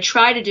set that I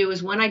try to do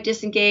is when I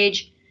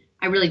disengage,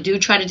 I really do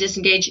try to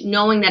disengage,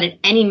 knowing that at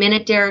any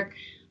minute, Derek,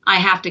 I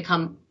have to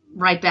come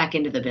right back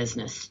into the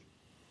business.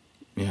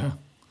 Yeah,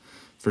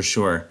 for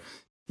sure.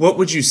 What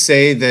would you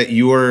say that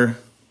your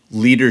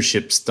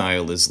leadership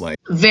style is like?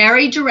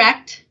 Very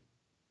direct,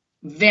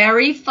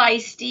 very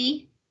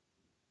feisty.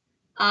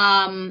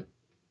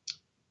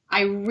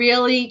 I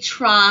really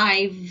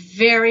try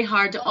very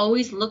hard to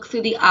always look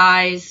through the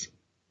eyes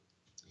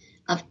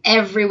of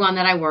everyone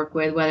that I work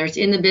with, whether it's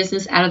in the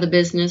business, out of the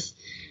business,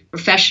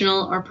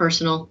 professional or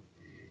personal.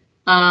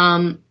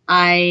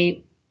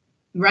 I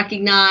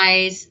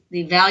recognize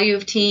the value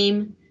of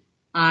team.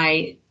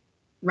 I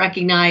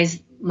recognize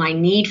my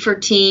need for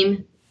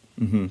team.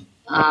 Mm-hmm.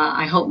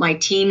 I hope my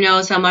team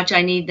knows how much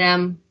I need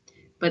them.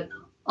 But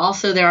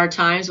also there are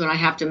times when I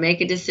have to make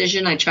a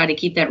decision. I try to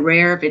keep that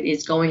rare if it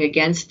is going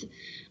against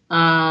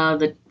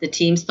the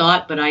team's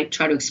thought, but I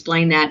try to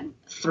explain that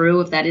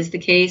through if that is the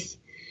case.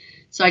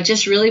 So I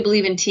just really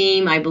believe in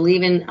team. I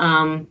believe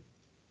in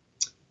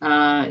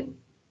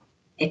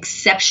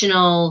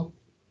exceptional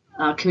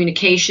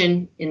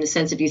communication, in the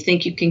sense if you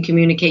think you can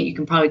communicate, you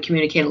can probably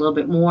communicate a little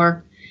bit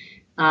more.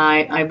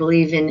 I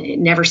believe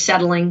in never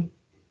settling,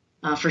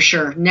 for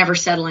sure. Never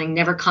settling,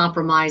 never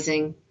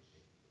compromising.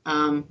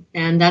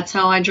 And that's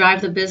how I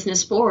drive the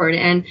business forward.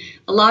 And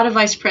a lot of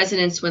vice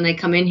presidents, when they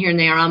come in here and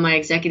they are on my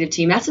executive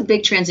team, that's a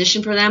big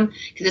transition for them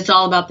because it's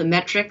all about the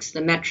metrics.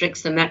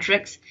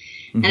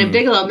 Mm-hmm. And at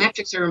Bigelow,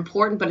 metrics are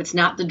important, but it's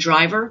not the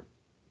driver.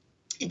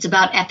 It's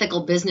about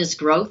ethical business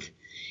growth.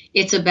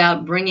 It's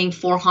about bringing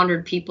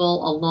 400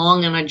 people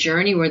along on a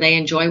journey where they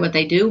enjoy what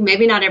they do.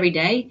 Maybe not every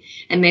day,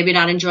 and maybe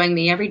not enjoying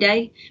me every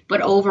day,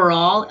 but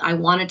overall, I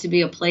want it to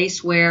be a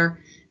place where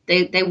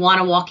they want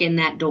to walk in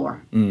that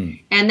door.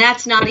 And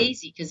that's not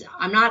easy because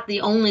I'm not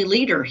the only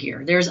leader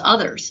here. There's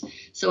others.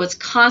 So it's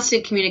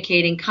constant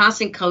communicating,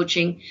 constant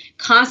coaching,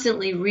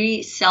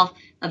 constantly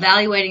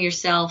self-evaluating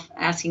yourself,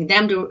 asking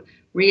them to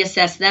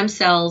reassess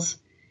themselves,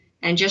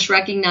 and just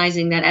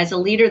recognizing that as a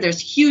leader,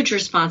 there's huge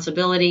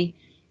responsibility,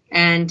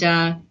 and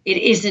it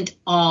isn't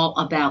all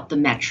about the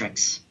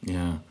metrics.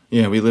 Yeah,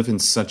 we live in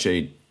such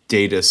a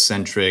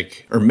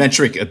data-centric or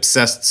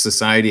metric-obsessed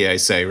society, I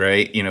say,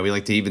 right? We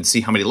like to even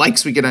see how many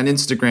likes we get on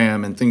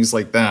Instagram and things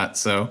like that.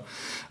 So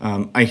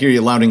I hear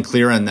you loud and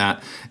clear on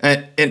that.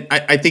 And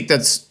I think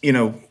that's,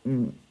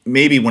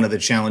 maybe one of the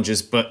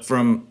challenges, but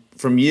from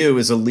you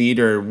as a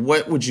leader,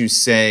 what would you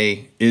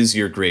say is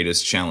your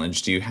greatest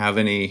challenge? Do you have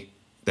any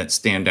that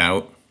stand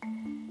out?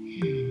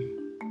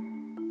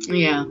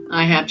 Yeah,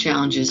 I have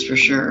challenges for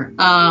sure.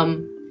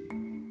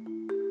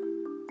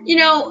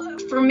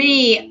 For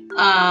me,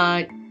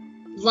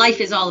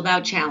 life is all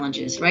about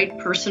challenges, right?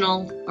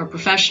 Personal or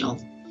professional.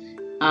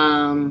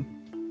 And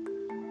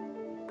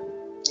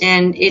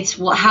it's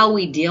how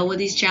we deal with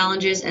these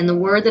challenges. And the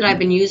word that I've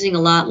been using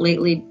a lot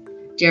lately,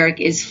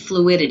 Derek, is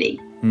fluidity.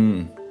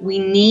 We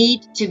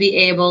need to be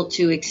able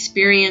to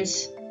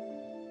experience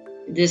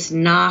this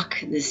knock,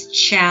 this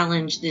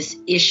challenge, this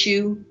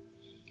issue.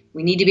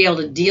 We need to be able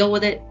to deal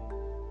with it.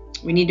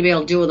 We need to be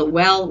able to deal with it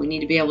well. We need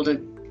to be able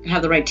to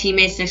have the right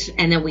teammates next to,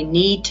 and then we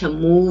need to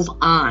move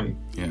on.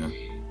 Yeah.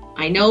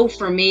 I know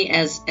for me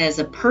as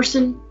a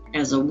person,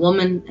 as a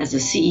woman, as a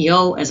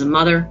CEO, as a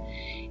mother,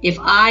 if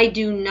I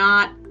do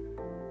not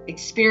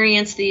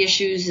experience the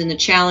issues and the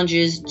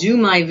challenges, do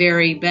my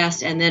very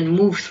best, and then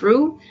move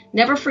through,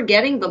 never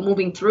forgetting, but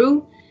moving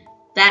through,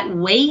 that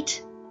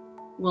weight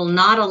will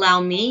not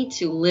allow me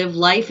to live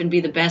life and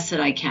be the best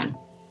that I can.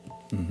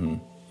 Mm-hmm.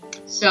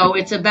 So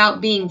it's about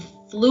being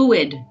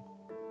fluid,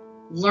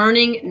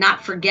 learning,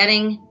 not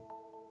forgetting,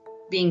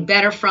 being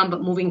better from,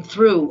 but moving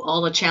through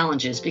all the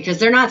challenges, because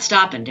they're not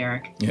stopping,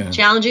 Derek. Yeah.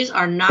 Challenges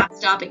are not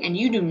stopping, and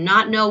you do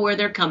not know where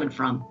they're coming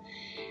from.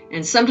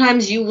 And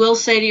sometimes you will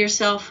say to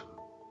yourself,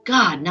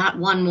 God, not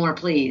one more,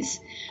 please.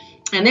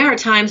 And there are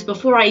times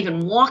before I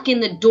even walk in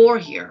the door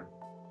here,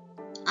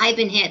 I've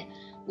been hit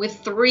with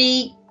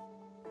 3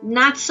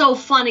 not so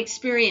fun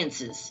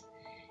experiences.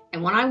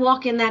 And when I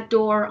walk in that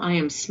door, I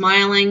am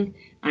smiling,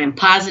 I am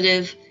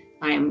positive,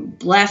 I am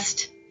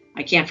blessed.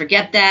 I can't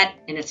forget that.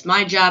 And it's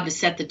my job to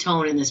set the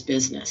tone in this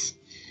business.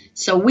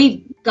 So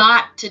we've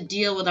got to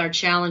deal with our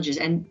challenges.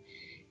 And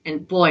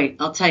boy,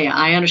 I'll tell you,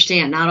 I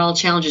understand not all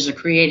challenges are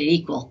created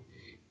equal,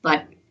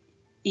 but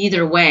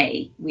either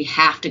way, we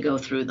have to go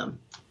through them.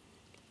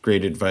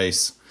 Great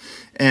advice.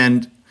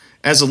 And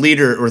as a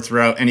leader or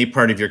throughout any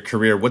part of your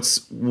career,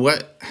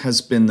 what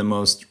has been the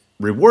most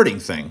rewarding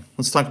thing?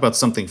 Let's talk about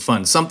something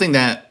fun, something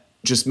that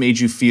just made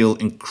you feel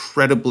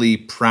incredibly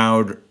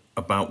proud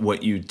about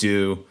what you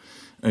do.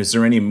 Is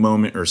there any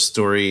moment or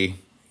story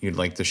you'd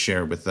like to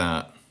share with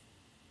that?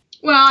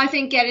 Well, I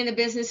think getting the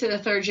business to the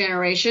third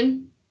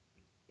generation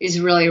is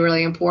really,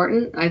 really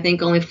important. I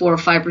think only 4 or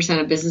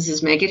 5% of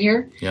businesses make it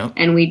here. Yeah.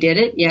 And we did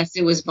it. Yes,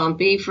 it was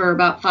bumpy for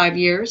about 5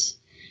 years,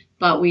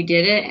 but we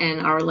did it,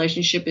 and our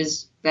relationship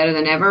is better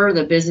than ever.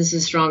 The business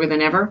is stronger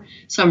than ever.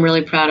 So I'm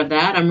really proud of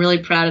that. I'm really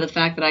proud of the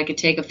fact that I could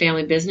take a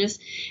family business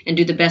and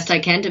do the best I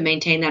can to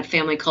maintain that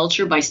family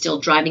culture by still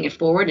driving it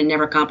forward and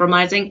never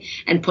compromising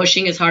and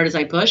pushing as hard as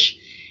I push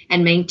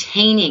and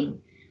maintaining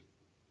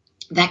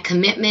that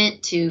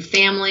commitment to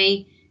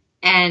family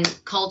and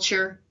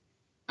culture.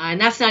 And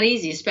that's not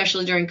easy,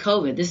 especially during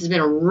COVID. This has been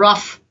a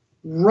rough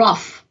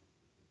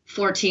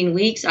 14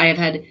 weeks. I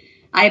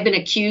have been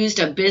accused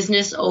of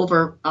business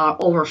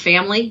over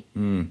family,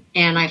 and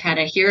I've had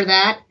to hear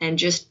that and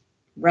just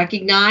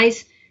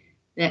recognize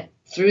that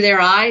through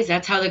their eyes,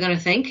 that's how they're going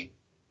to think,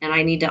 and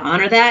I need to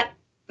honor that.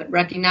 But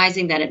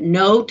recognizing that at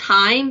no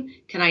time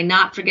can I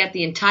not forget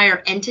the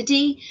entire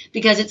entity,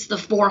 because it's the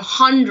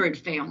 400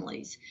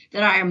 families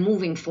that I am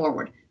moving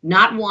forward.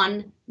 Not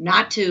 1,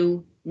 not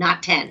 2,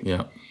 not 10.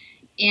 Yeah.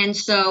 And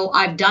so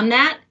I've done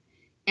that,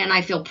 and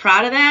I feel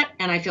proud of that,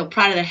 and I feel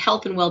proud of the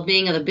health and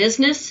well-being of the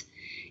business.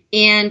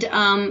 And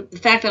the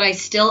fact that I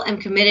still am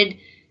committed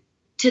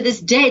to this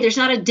day. There's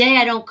not a day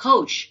I don't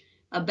coach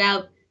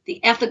about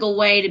the ethical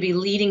way to be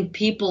leading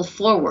people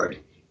forward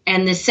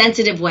and the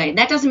sensitive way.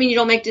 That doesn't mean you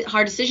don't make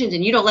hard decisions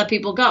and you don't let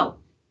people go.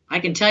 I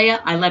can tell you,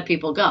 I let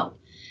people go,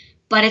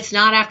 but it's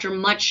not after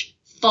much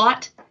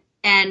thought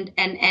and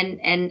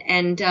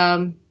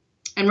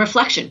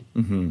reflection.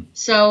 Mm-hmm.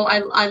 So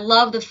I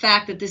love the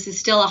fact that this is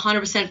still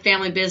 100%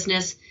 family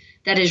business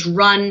that is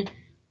run,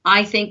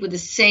 I think, with the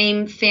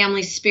same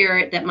family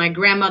spirit that my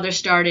grandmother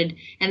started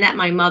and that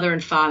my mother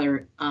and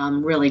father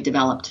really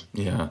developed.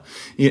 Yeah.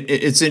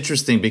 It's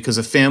interesting because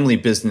a family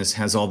business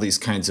has all these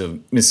kinds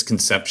of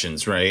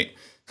misconceptions, right?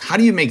 How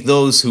do you make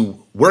those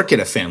who work at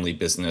a family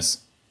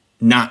business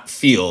not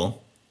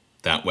feel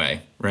that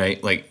way,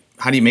 right? Like,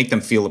 how do you make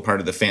them feel a part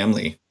of the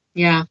family?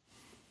 Yeah.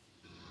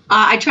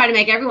 I try to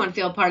make everyone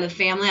feel part of the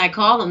family. I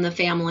call them the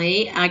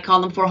family. I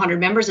call them 400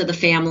 members of the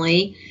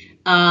family.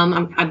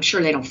 I'm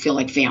sure they don't feel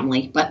like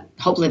family, but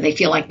hopefully they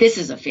feel like this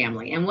is a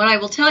family. And what I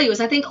will tell you is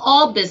I think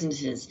all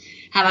businesses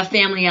have a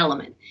family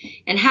element.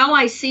 And how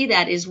I see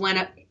that is when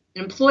an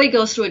employee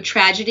goes through a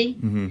tragedy,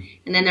 mm-hmm.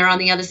 and then they're on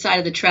the other side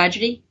of the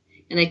tragedy,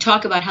 and they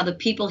talk about how the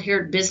people here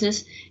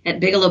at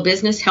Bigelow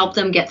Business help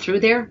them get through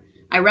there.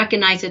 I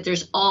recognize that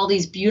there's all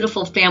these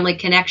beautiful family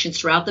connections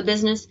throughout the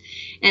business,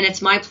 and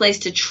it's my place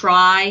to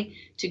try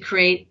to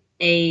create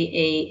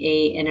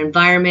an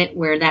environment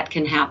where that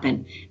can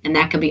happen, and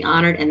that can be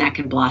honored, and that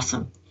can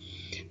blossom.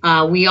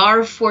 We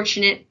are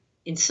fortunate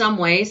in some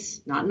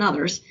ways, not in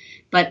others,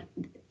 but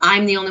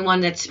I'm the only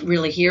one that's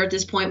really here at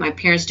this point. My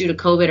parents, due to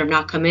COVID, have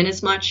not come in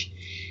as much.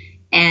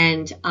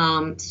 And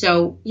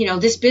so,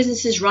 this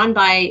business is run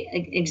by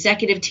an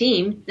executive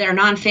team that are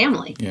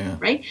non-family, yeah.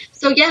 Right?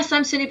 So, yes,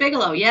 I'm Cindy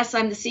Bigelow. Yes,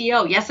 I'm the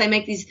CEO. Yes, I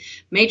make these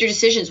major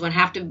decisions when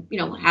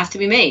has to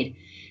be made.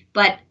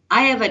 But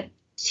I have a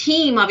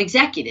team of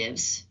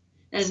executives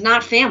that is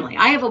not family.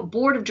 I have a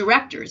board of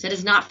directors that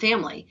is not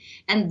family.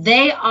 And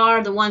they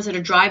are the ones that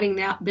are driving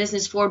that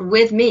business forward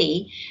with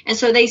me. And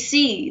so they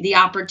see the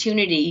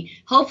opportunity,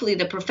 hopefully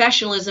the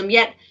professionalism,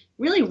 yet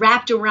really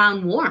wrapped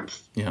around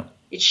warmth. Yeah.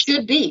 It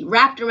should be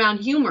wrapped around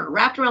humor,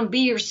 wrapped around be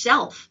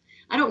yourself.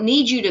 I don't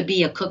need you to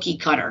be a cookie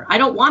cutter. I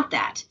don't want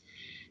that.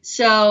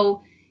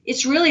 So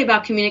it's really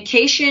about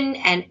communication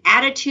and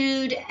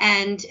attitude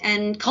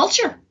and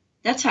culture.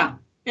 That's how.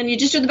 And you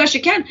just do the best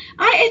you can.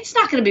 It's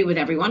not going to be with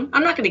everyone.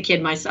 I'm not going to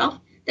kid myself.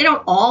 They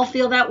don't all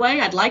feel that way.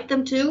 I'd like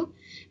them to.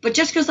 But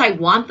just because I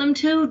want them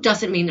to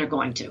doesn't mean they're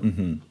going to.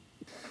 Mm-hmm.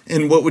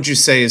 And what would you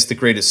say is the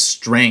greatest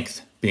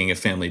strength being a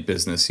family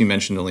business? You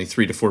mentioned only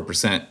 3 to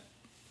 4%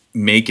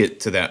 make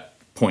it to that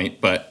point,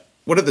 but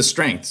what are the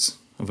strengths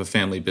of a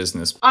family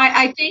business?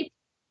 I think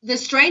the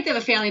strength of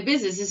a family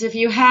business is if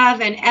you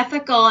have an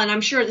ethical, and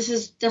I'm sure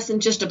doesn't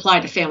just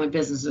apply to family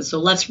businesses, so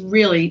let's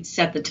really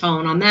set the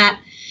tone on that.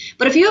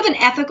 But if you have an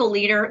ethical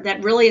leader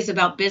that really is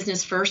about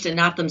business first and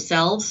not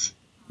themselves,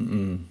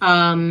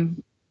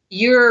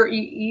 you're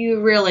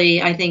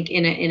really, I think,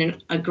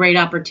 in a great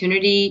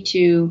opportunity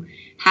to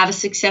have a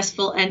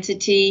successful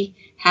entity,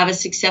 have a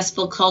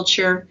successful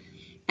culture.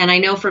 And I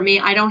know for me,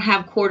 I don't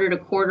have quarter to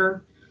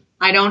quarter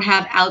I don't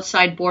have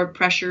outside board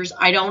pressures.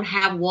 I don't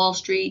have Wall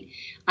Street.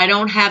 I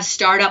don't have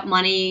startup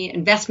money,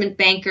 investment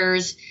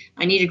bankers.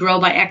 I need to grow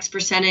by X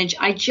percentage.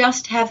 I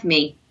just have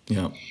me.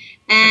 Yeah.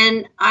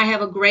 And I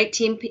have a great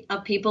team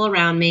of people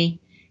around me.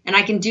 And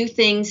I can do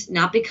things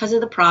not because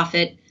of the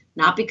profit,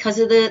 not because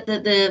of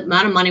the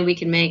amount of money we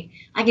can make.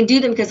 I can do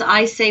them because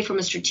I say from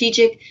a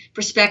strategic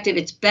perspective,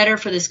 it's better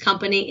for this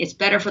company. It's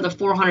better for the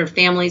 400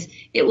 families.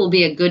 It will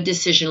be a good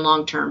decision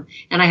long term.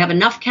 And I have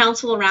enough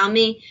counsel around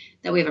me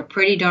that we have a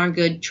pretty darn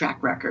good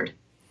track record.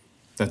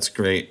 That's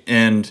great.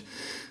 And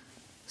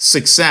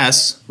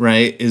success,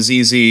 right, is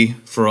easy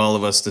for all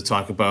of us to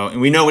talk about. And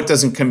we know it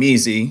doesn't come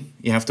easy.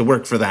 You have to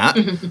work for that.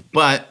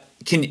 But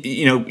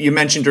you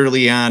mentioned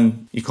early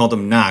on, you called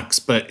them knocks,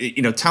 but,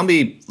 tell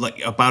me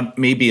about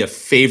maybe a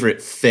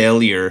favorite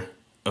failure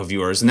of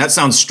yours. And that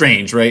sounds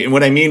strange, right? And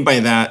what I mean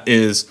by that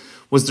is,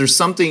 was there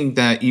something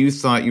that you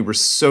thought you were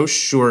so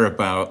sure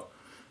about,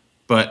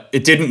 but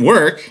it didn't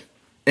work?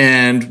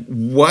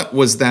 And what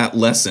was that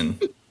lesson?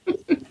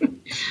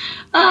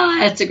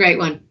 That's a great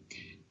one.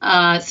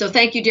 So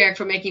thank you, Derek,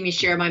 for making me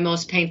share my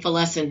most painful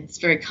lesson. It's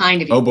very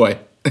kind of you. Oh, boy.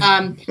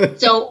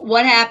 So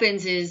what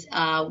happens is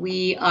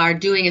we are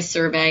doing a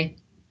survey.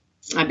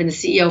 I've been the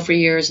CEO for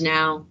years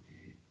now.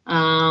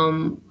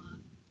 And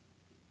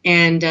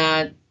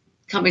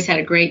company's had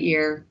a great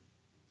year.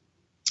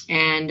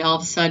 And all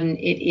of a sudden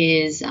it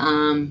is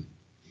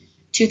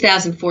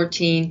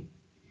 2014.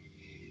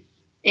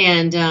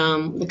 And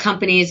the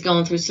company is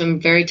going through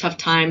some very tough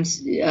times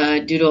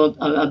due to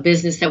a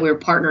business that we were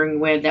partnering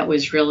with that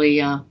was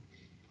really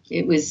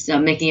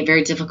making it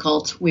very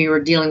difficult. We were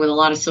dealing with a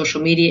lot of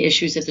social media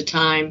issues at the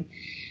time.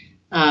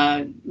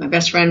 My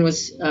best friend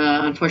was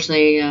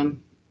unfortunately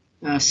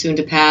soon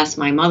to pass.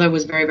 My mother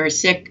was very, very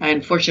sick. I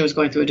unfortunately was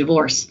going through a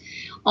divorce.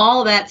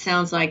 All of that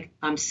sounds like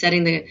I'm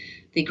setting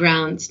the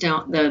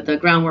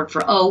groundwork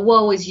for, oh,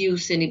 woe is you,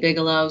 Cindy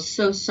Bigelow.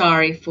 So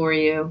sorry for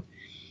you.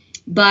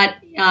 But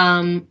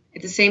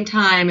at the same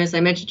time, as I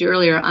mentioned to you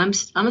earlier, I'm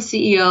a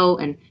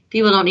CEO, and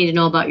people don't need to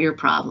know about your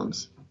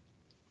problems.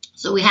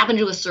 So we happened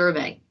to do a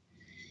survey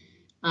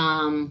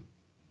during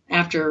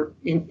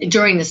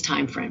this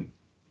time frame,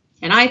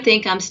 and I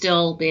think I'm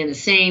still being the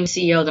same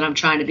CEO that I'm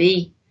trying to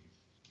be.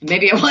 And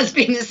maybe I was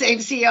being the same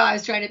CEO I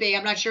was trying to be.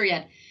 I'm not sure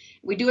yet.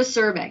 We do a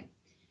survey.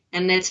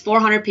 And it's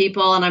 400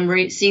 people, and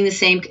I'm seeing the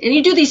same. And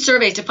you do these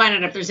surveys to find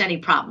out if there's any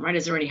problem, right?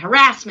 Is there any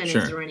harassment?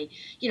 Sure. Is there any,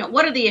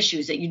 what are the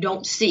issues that you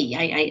don't see?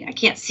 I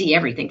can't see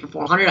everything for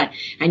 400.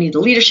 I need the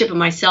leadership of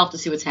myself to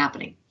see what's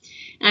happening.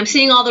 And I'm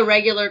seeing all the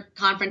regular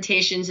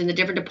confrontations in the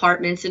different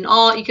departments, and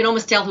you can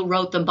almost tell who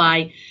wrote them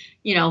by,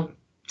 the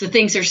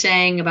things they're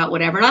saying about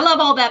whatever. And I love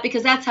all that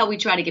because that's how we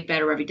try to get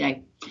better every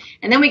day.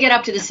 And then we get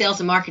up to the sales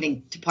and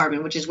marketing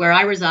department, which is where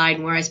I reside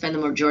and where I spend the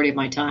majority of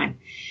my time.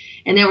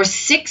 And there were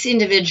 6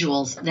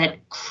 individuals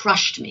that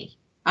crushed me.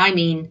 I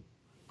mean,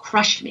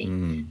 crushed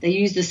me. They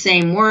used the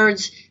same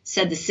words,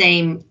 said the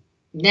same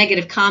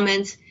negative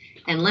comments.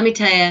 And let me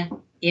tell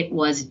you, it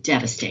was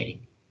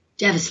devastating.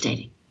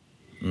 Devastating.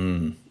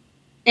 And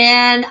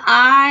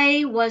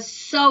I was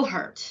so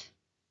hurt.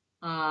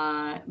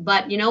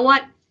 But you know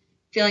what?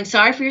 Feeling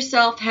sorry for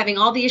yourself, having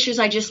all the issues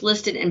I just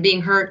listed and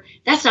being hurt,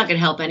 that's not going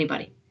to help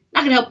anybody.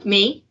 Not going to help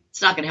me.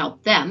 It's not going to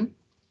help them.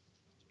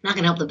 Not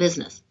going to help the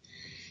business.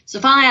 So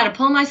finally, I had to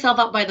pull myself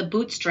up by the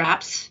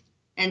bootstraps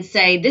and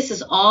say, this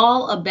is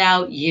all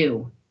about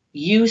you.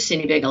 You,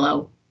 Cindy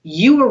Bigelow.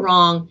 You were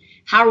wrong.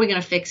 How are we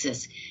going to fix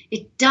this?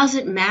 It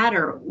doesn't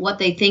matter what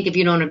they think if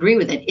you don't agree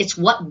with it. It's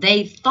what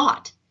they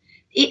thought.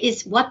 It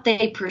is what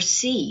they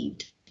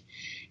perceived.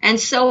 And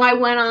so I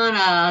went on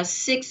a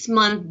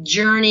 6-month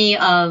journey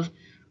of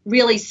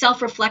really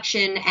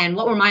self-reflection and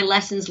what were my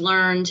lessons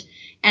learned.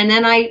 And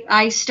then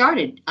I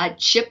started a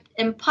chip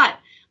and putt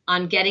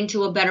on getting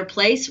to a better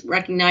place,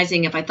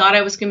 recognizing if I thought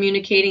I was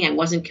communicating, I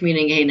wasn't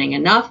communicating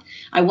enough.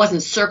 I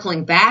wasn't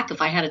circling back. If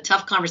I had a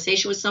tough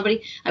conversation with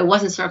somebody, I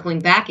wasn't circling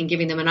back and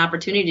giving them an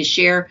opportunity to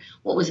share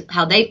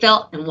how they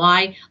felt and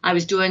why I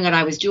was doing what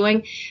I was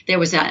doing. There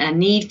was a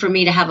need for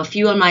me to have a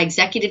few on my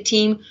executive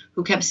team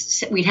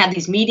we'd have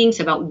these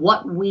meetings about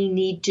what we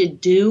need to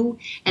do.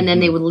 And then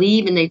they would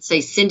leave and they'd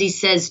say, Cindy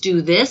says,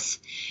 do this.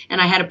 And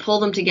I had to pull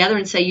them together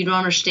and say, you don't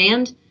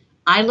understand.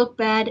 I look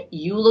bad.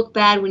 You look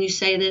bad when you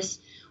say this.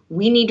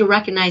 We need to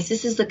recognize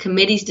this is the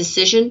committee's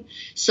decision.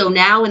 So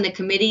now in the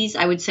committees,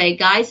 I would say,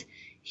 guys,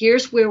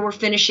 here's where we're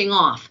finishing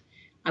off.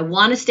 I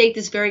want to state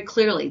this very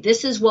clearly.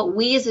 This is what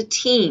we as a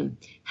team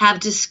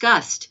have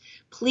discussed.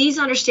 Please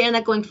understand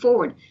that going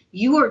forward.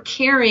 You are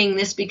carrying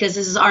this because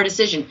this is our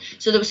decision.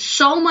 So there was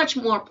so much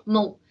more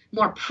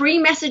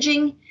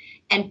pre-messaging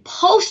and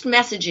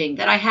post-messaging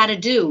that I had to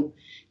do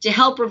to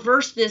help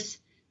reverse this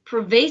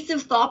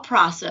pervasive thought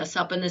process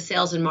up in the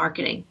sales and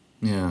marketing.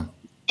 Yeah.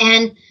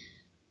 And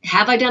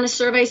have I done a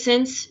survey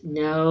since?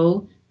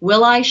 No.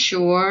 Will I?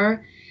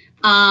 Sure.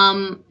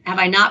 Have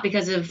I not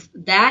because of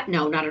that?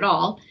 No, not at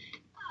all.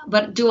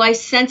 But do I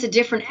sense a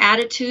different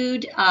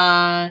attitude?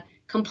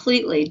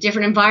 Completely.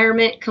 Different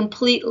environment?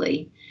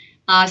 Completely.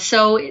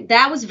 So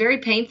that was very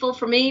painful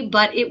for me,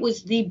 but it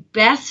was the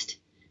best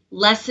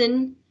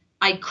lesson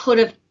I could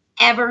have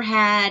ever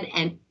had,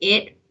 and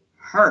it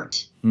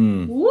hurt.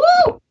 Woo!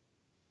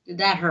 Did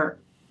that hurt?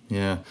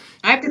 Yeah.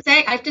 I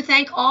have to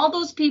thank all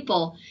those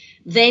people.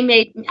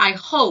 I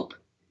hope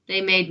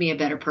they made me a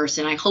better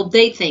person. I hope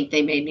they think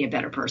they made me a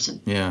better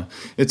person. Yeah.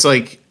 It's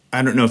like,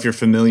 I don't know if you're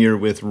familiar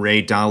with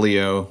Ray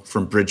Dalio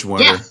from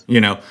Bridgewater, Yes.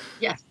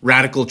 Yes.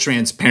 Radical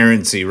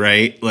transparency,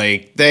 right?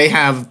 Like they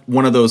have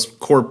one of those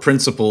core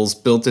principles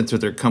built into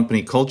their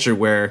company culture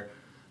where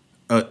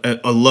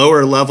a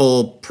lower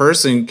level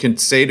person can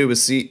say to Ray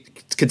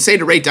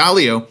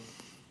Dalio,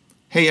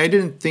 "Hey, I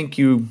didn't think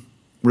you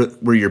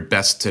were your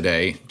best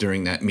today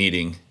during that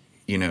meeting,"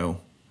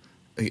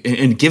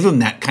 and give them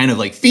that kind of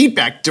like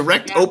feedback,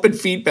 direct, open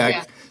feedback.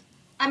 Yeah.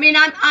 I mean,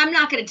 I'm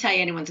not going to tell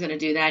you anyone's going to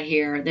do that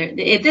here.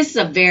 This is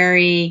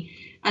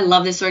I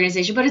love this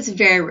organization, but it's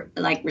very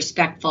like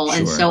respectful. Sure.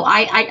 And so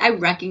I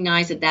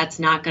recognize that that's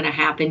not going to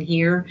happen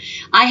here.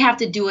 I have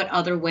to do it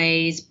other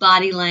ways,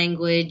 body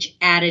language,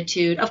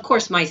 attitude. Of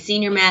course, my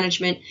senior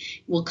management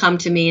will come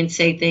to me and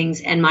say things,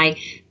 and my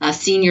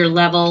senior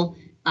level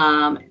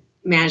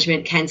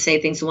management can say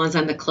things, the ones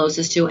I'm the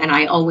closest to, and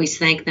I always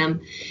thank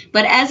them.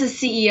 But as a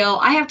CEO,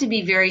 I have to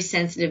be very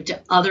sensitive to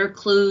other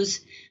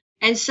clues.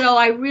 And so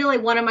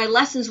one of my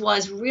lessons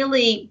was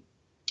really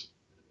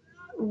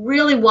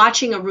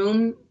watching a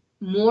room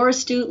more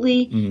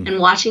astutely and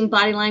watching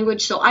body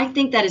language. So I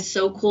think that is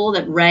so cool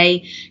that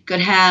Ray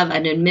could have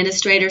an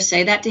administrator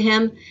say that to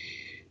him.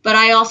 But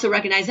I also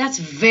recognize that's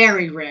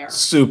very rare.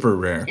 Super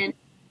rare. And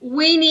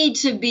we need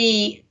to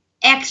be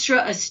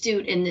extra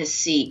astute in this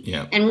seat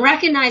and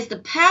recognize the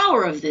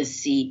power of this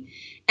seat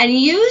and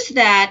use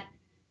that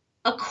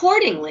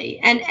accordingly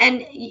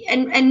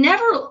and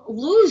never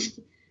lose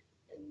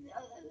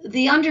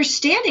the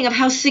understanding of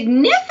how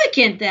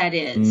significant that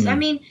is. I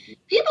mean,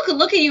 people could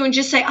look at you and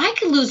just say, I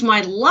could lose my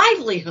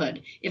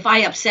livelihood if I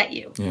upset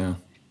you. Yeah.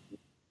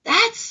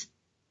 That's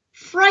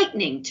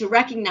frightening to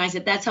recognize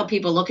that that's how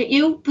people look at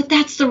you, but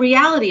that's the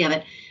reality of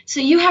it.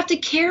 So you have to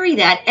carry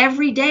that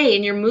every day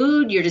in your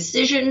mood, your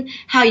decision,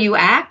 how you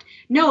act.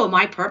 No, am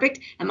I perfect?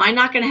 Am I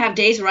not going to have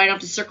days where I don't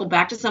have to circle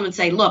back to someone and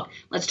say, look,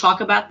 let's talk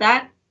about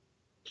that?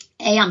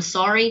 A, I'm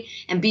sorry.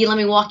 And B, let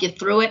me walk you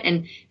through it.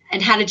 And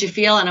how did you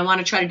feel? And I want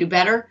to try to do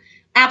better.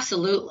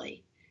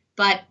 Absolutely.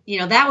 But,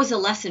 that was a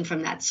lesson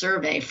from that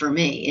survey for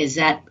me, is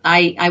that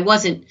I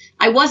wasn't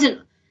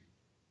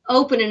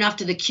open enough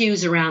to the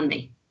cues around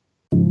me.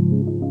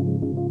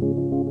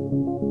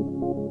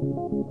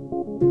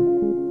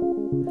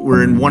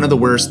 We're in one of the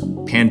worst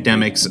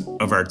pandemics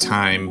of our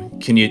time.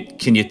 Can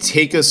you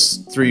take us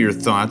through your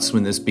thoughts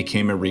when this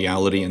became a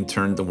reality and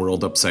turned the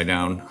world upside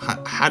down?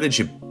 How did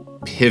you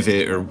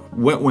pivot, or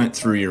what went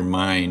through your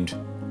mind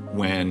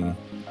when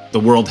the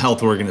World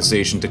Health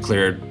Organization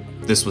declared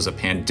this was a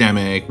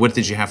pandemic? What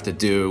did you have to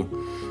do?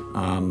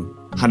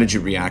 How did you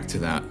react to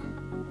that?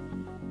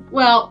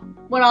 Well,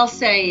 what I'll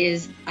say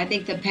is I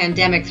think the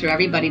pandemic threw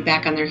everybody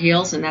back on their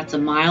heels, and that's a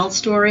mild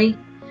story,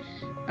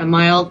 a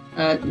mild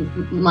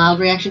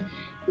reaction.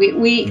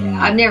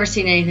 I've never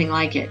seen anything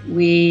like it.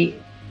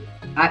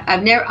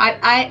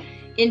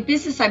 In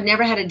business, I've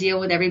never had to deal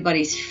with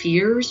everybody's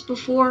fears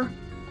before.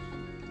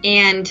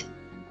 And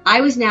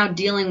I was now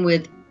dealing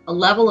with a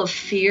level of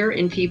fear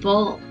in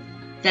people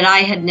that I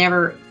had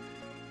never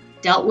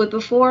dealt with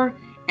before.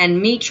 And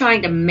me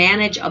trying to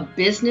manage a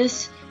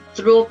business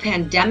through a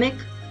pandemic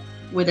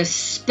with a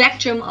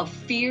spectrum of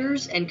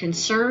fears and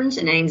concerns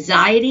and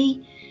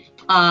anxiety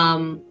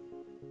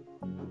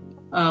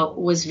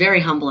was very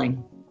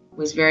humbling.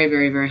 Was very,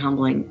 very, very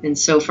humbling. And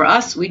so for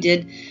us, we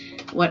did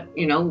what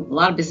a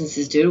lot of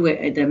businesses do.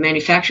 The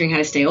manufacturing had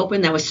to stay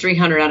open. That was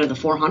 300 out of the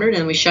 400,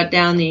 and we shut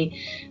down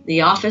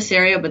the office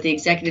area, but the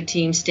executive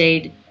team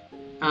stayed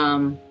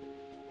in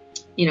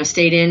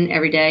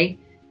every day.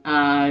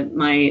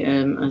 My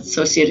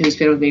associate, who's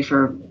been with me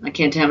for I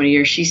can't tell how many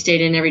years, she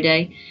stayed in every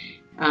day.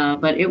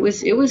 But it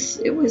was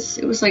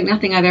like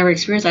nothing I've ever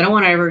experienced. I don't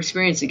want to ever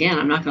experience again.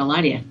 I'm not going to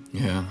lie to you.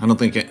 Yeah, I don't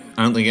think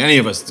any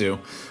of us do.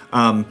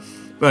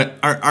 But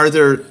are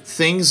there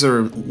things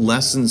or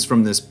lessons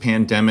from this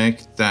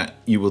pandemic that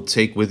you will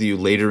take with you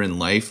later in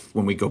life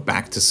when we go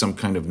back to some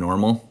kind of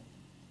normal?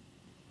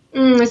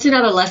 It's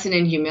another lesson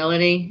in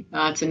humility.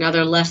 It's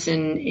another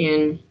lesson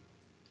in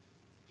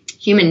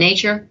human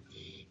nature.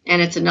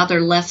 And it's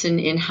another lesson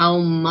in how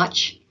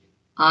much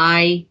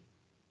I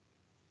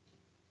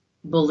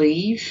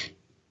believe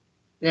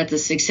that the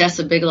success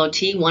of Bigelow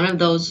Tea, one of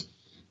those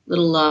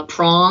little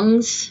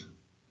prongs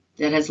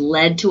that has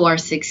led to our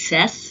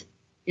success,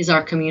 is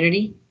our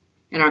community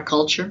and our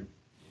culture.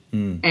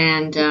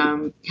 And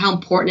how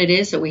important it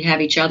is that we have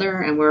each other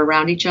and we're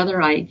around each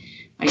other. I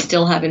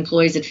still have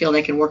employees that feel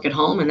they can work at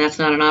home, and that's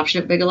not an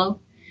option at Bigelow.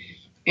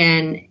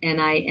 And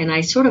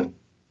I sort of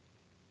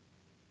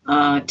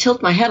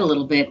tilt my head a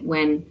little bit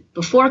when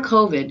before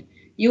COVID,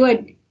 you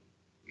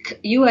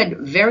had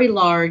very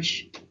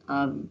large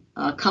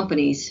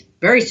companies,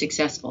 very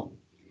successful,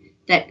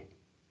 that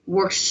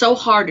worked so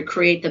hard to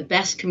create the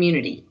best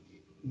community,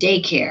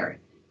 daycare,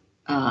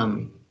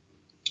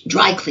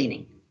 dry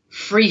cleaning,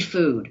 free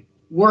food,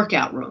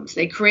 workout rooms.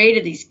 They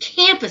created these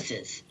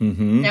campuses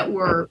that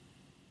were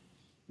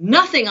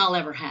nothing I'll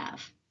ever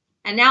have.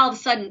 And now all of a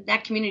sudden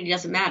that community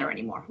doesn't matter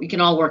anymore. We can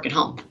all work at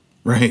home.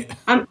 Right.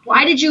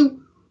 Why did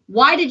you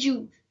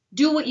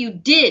do what you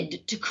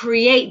did to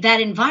create that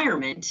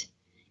environment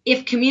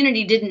if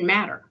community didn't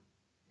matter?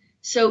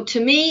 So to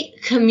me,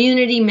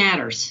 community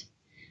matters.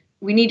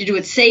 We need to do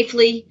it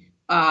safely.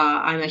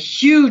 I'm a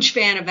huge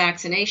fan of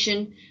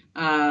vaccination.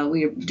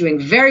 We are doing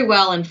very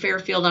well in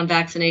Fairfield on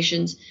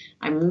vaccinations.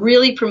 I'm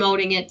really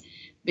promoting it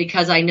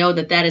because I know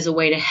that that is a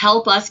way to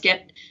help us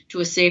get to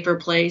a safer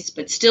place,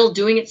 but still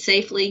doing it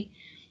safely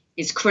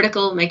is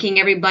critical. Making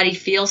everybody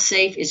feel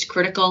safe is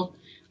critical.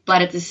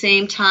 But at the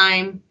same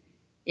time,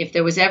 if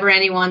there was ever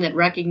anyone that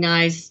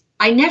recognized,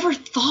 I never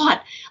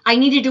thought I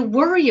needed to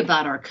worry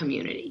about our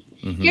community.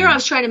 Here I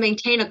was trying to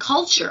maintain a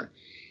culture.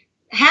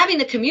 Having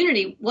the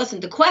community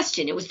wasn't the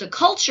question. It was the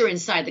culture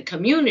inside the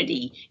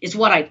community is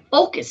what I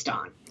focused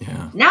on.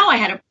 Yeah. Now I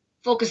had to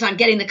focus on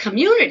getting the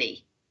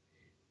community.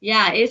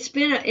 Yeah, it's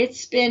been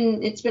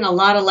a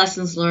lot of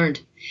lessons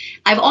learned.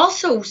 I've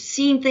also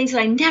seen things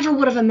that I never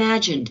would have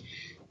imagined.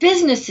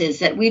 Businesses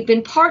that we've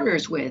been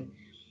partners with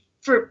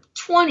for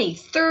 20,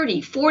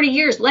 30, 40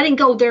 years, letting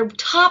go their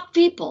top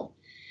people,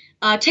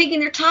 taking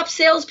their top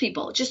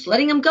salespeople, just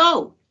letting them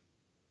go.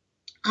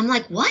 I'm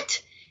like,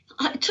 what?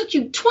 It took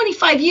you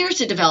 25 years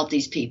to develop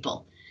these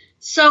people.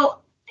 So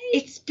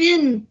it's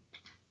been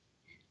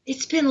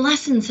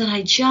lessons that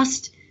I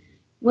just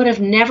would have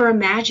never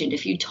imagined.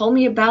 If you told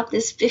me about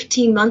this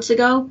 15 months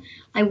ago,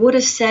 I would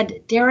have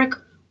said, Derek,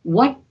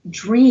 what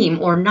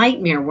dream or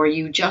nightmare were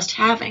you just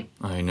having?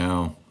 I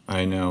know.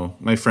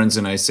 My friends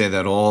and I say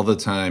that all the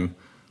time.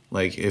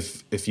 Like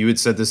if you had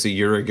said this a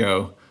year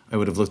ago, I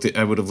would have looked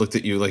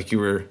at you like you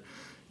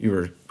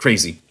were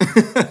crazy.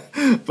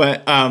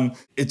 But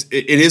it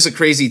is a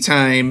crazy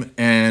time,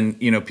 and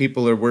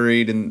people are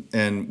worried,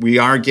 and we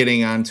are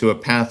getting onto a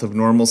path of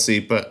normalcy.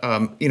 But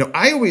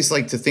I always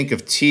like to think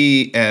of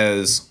tea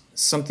as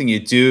something you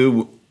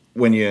do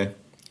when you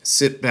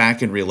sit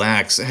back and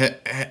relax.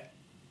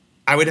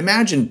 I would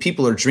imagine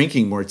people are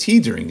drinking more tea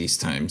during these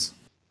times.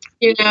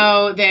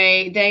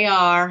 They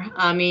are.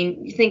 I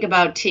mean, you think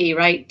about tea,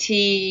 right?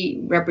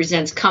 Tea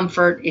represents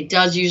comfort. It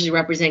does usually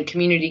represent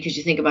community because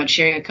you think about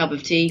sharing a cup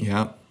of tea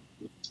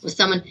with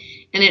someone,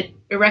 and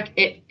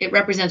it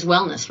represents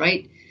wellness,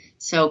 right?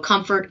 So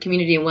comfort,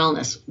 community, and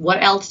wellness.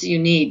 What else do you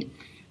need?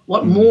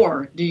 What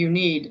more do you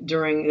need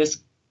during this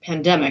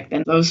pandemic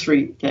than those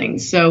three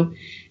things? So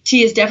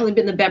tea has definitely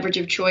been the beverage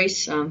of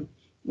choice.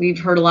 We've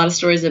heard a lot of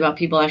stories about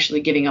people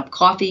actually giving up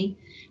coffee.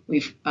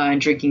 We've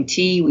drinking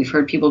tea. We've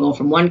heard people go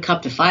from 1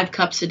 cup to 5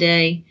 cups a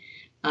day.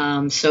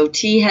 So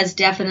tea has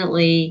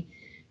definitely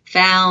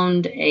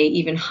found a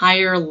even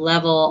higher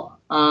level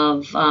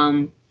of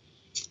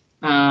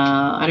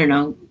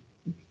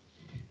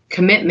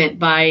commitment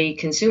by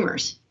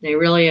consumers. They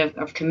really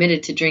have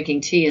committed to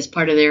drinking tea as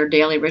part of their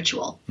daily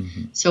ritual.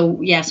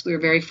 So yes, we're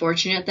very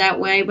fortunate that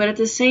way. But at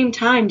the same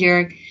time,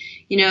 Derek,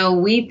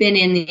 we've been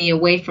in the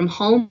away from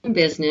home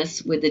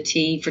business with the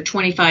tea for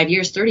 25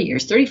 years, 30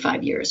 years,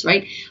 35 years,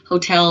 right?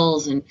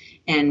 Hotels and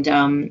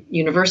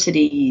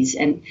universities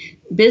and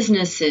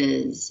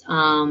businesses,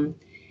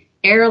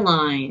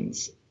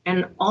 airlines,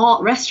 and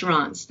all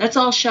restaurants. That's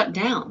all shut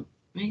down,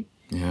 right?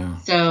 Yeah.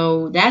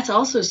 So that's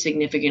also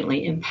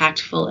significantly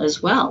impactful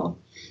as well.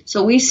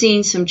 So we've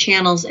seen some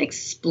channels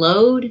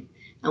explode,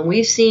 and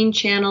we've seen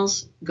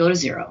channels go to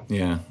zero.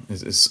 Yeah,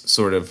 it's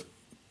sort of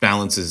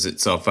balances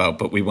itself out,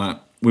 but we want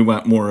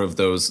more of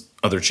those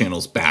other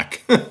channels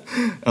back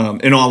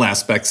in all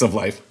aspects of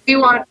life. We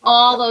want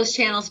all those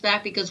channels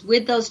back because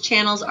with those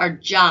channels are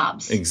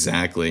jobs.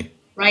 Exactly.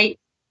 Right?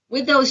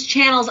 With those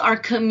channels are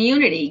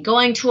community.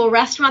 Going to a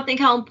restaurant, think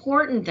how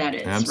important that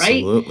is,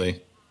 Absolutely.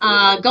 Right?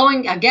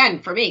 Going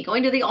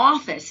to the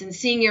office and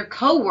seeing your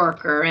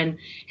coworker and,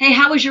 hey,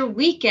 how was your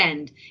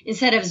weekend?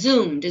 Instead of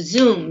Zoom to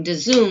Zoom to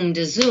Zoom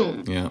to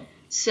Zoom. Yeah.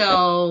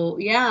 So,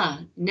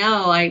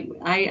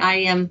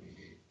 I am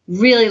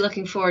really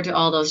looking forward to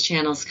all those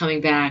channels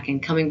coming back.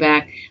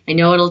 I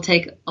know it'll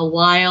take a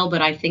while,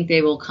 but I think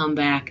they will come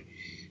back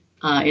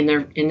in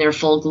their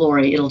full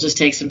glory. It'll just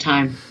take some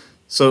time.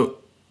 So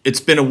it's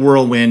been a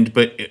whirlwind,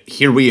 but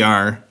here we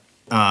are,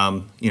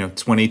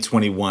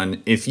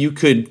 2021. If you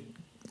could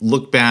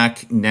look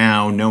back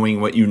now,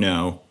 knowing what you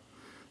know,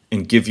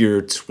 and give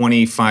your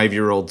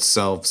 25-year-old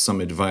self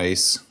some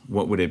advice,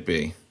 what would it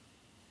be?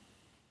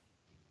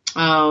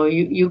 Oh,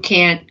 you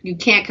can't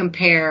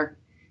compare.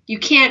 You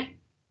can't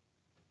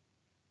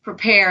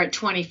prepare at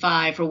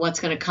 25 for what's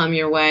going to come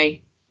your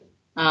way.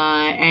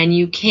 And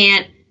you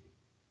can't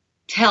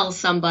tell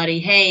somebody,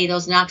 hey,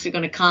 those knocks are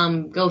going to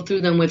come, go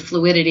through them with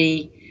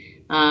fluidity,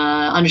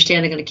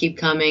 understand they're going to keep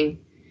coming.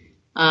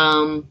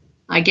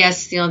 I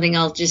guess the only thing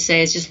I'll just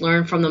say is just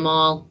learn from them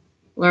all.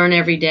 Learn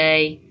every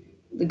day,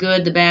 the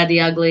good, the bad, the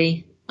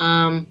ugly.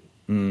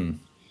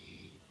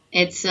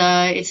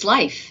 It's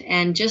life,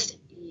 and just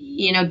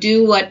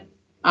do what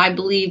I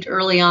believed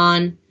early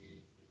on.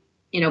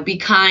 Be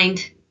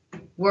kind,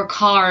 work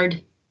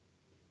hard,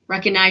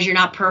 recognize you're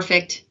not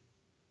perfect,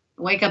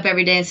 wake up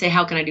every day and say,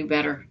 how can I do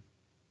better?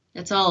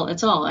 That's all.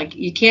 That's all. Like,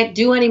 you can't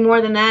do any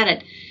more than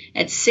that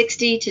at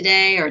 60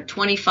 today, or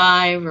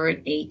 25, or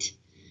at 8.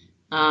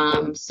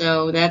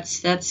 So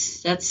that's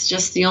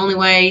just the only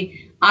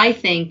way I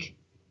think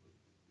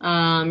you're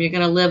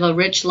going to live a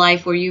rich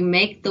life, where you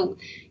make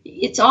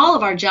it's all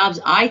of our jobs,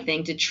 I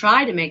think, to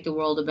try to make the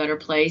world a better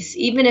place,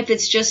 even if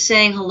it's just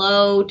saying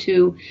hello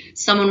to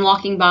someone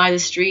walking by the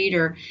street,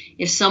 or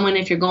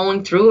if you're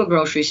going through a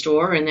grocery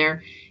store and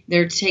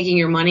they're taking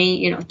your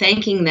money,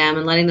 thanking them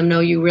and letting them know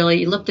you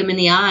look them in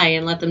the eye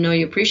and let them know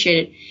you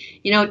appreciate it.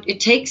 It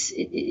takes,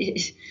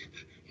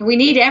 we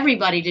need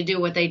everybody to do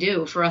what they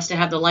do for us to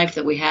have the life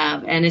that we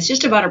have. And it's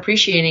just about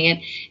appreciating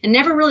it and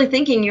never really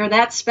thinking you're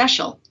that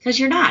special, because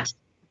you're not.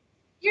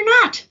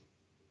 You're not.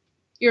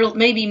 You're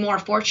maybe more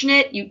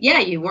fortunate.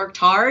 You worked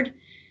hard,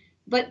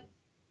 but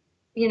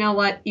you know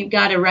what? You've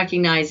got to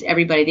recognize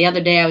everybody. The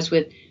other day I was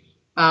with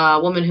a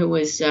woman who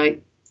was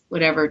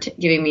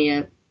giving me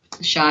a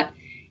shot.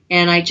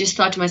 And I just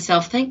thought to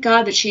myself, thank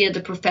God that she had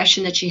the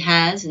profession that she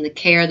has and the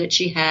care that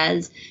she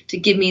has to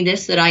give me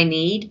this that I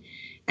need,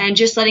 and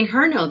just letting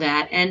her know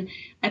that. And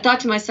I thought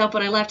to myself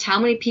when I left, how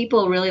many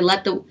people really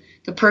let the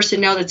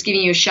person know that's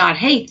giving you a shot,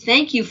 hey,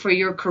 thank you for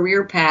your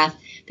career path,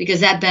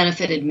 because that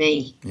benefited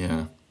me.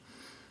 Yeah.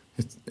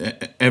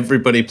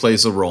 Everybody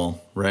plays a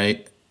role,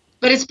 right?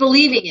 But it's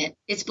believing it.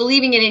 It's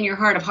believing it in your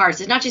heart of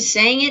hearts. It's not just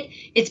saying it.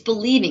 It's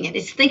believing it.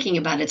 It's thinking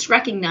about it. It's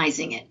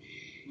recognizing it.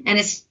 And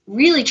it's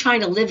really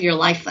trying to live your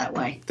life that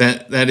way.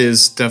 That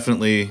is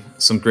definitely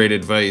some great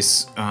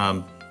advice.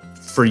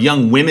 For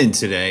young women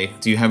today,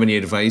 do you have any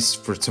advice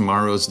for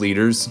tomorrow's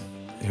leaders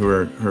who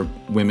are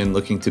women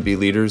looking to be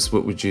leaders?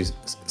 What would you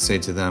say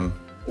to them?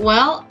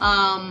 Well,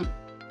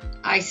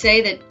 I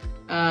say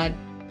that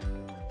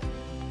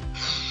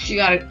you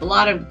got a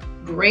lot of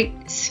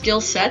great skill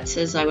sets,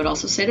 as I would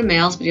also say to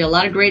males, but you have a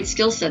lot of great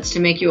skill sets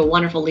to make you a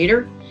wonderful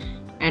leader.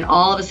 And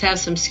all of us have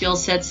some skill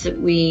sets that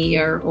we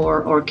are,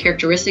 or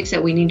characteristics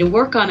that we need to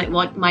work on that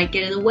might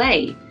get in the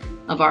way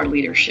of our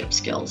leadership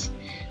skills.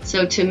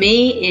 So to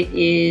me, it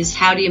is,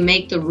 how do you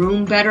make the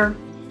room better?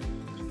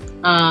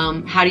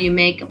 How do you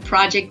make a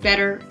project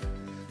better?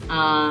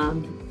 How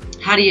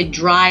do you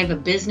drive a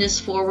business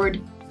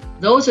forward?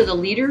 Those are the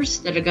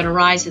leaders that are going to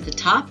rise at the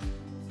top,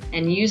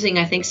 and using,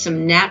 I think,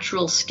 some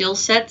natural skill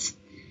sets,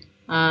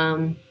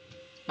 I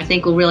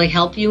think will really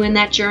help you in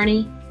that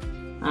journey.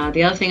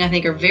 The other thing I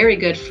think are very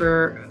good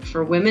for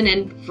women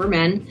and for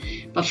men,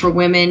 but for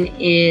women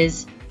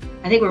is,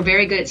 I think we're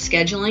very good at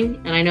scheduling.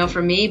 And I know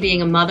for me,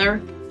 being a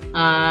mother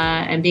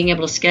and being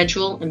able to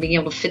schedule and being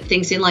able to fit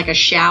things in like a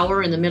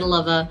shower in the middle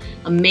of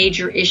a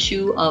major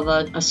issue of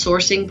a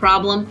sourcing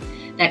problem,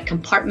 that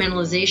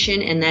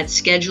compartmentalization and that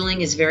scheduling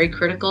is very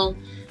critical,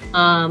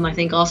 I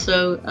think,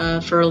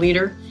 also for a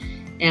leader.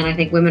 And I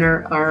think women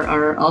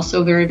are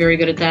also very, very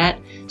good at that.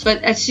 So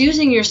it's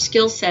using your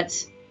skill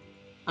sets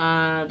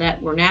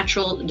that were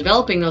natural,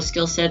 developing those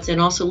skill sets,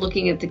 and also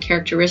looking at the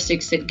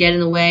characteristics that get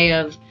in the way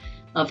of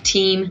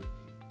team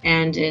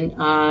and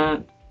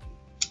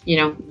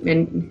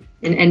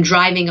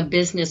driving a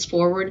business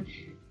forward.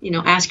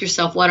 Ask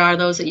yourself, what are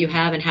those that you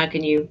have, and how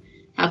can you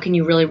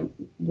really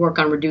work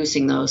on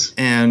reducing those?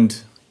 And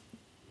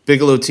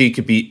Bigelow Tea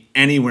could be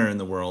anywhere in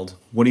the world.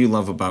 What do you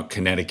love about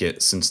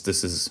Connecticut, since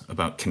this is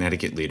about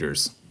Connecticut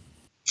leaders?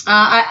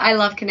 I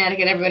love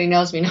Connecticut. Everybody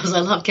knows I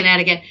love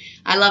Connecticut.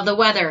 I love the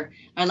weather.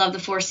 I love the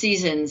Four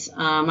Seasons.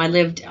 I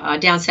lived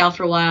down south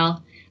for a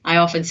while. I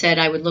often said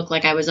I would look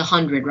like I was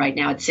 100 right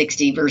now at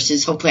 60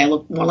 versus hopefully I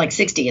look more like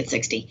 60 at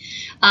 60.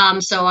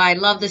 So I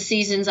love the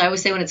seasons. I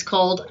always say when it's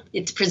cold,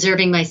 it's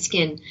preserving my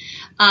skin.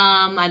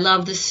 I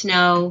love the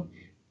snow.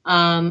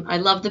 I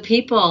love the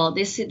people.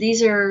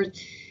 These are,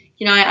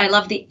 I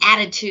love the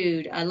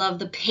attitude. I love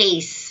the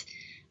pace.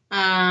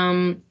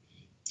 I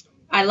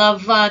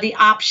love the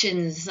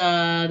options,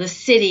 the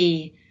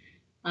city,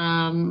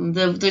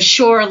 the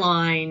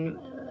shoreline.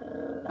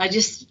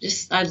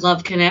 I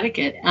love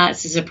Connecticut.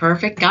 Is it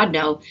perfect? God,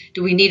 no.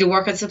 Do we need to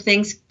work on some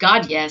things?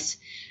 God, yes.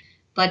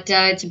 But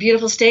it's a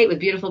beautiful state with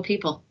beautiful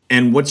people.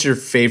 And what's your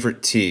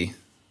favorite tea?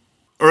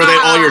 Or are they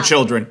all your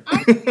children?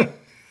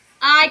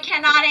 I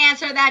cannot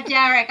answer that,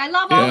 Derek. I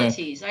love all the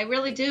teas. I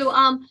really do.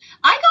 I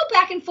go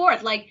back and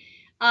forth. Like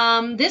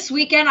this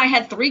weekend, I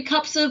had 3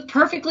 cups of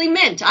Perfectly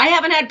Mint. I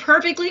haven't had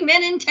Perfectly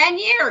Mint in 10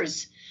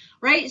 years.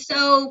 Right?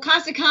 So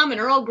Constant Common,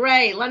 Earl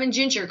Grey, Lemon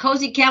Ginger,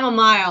 Cozy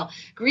Chamomile,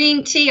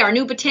 Green Tea, our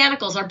new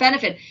botanicals, our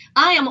benefit.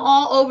 I am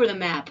all over the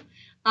map.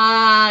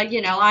 I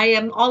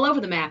am all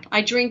over the map.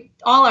 I drink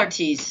all our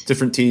teas.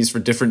 Different teas for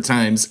different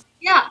times.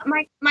 Yeah.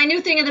 My new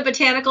thing in the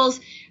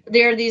botanicals,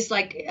 they're these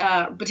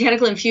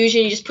botanical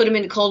infusion. You just put them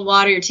into cold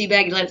water, your tea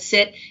bag, you let it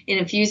sit, it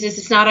infuses.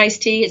 It's not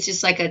iced tea. It's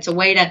just it's a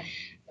way to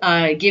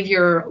give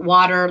your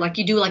water, like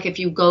you do, like if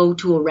you go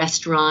to a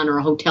restaurant or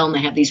a hotel and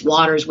they have these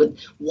waters with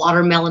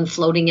watermelon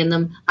floating in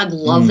them. I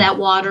love that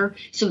water.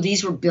 So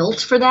these were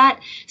built for that.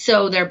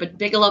 So they're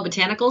Bigelow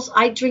Botanicals.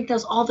 I drink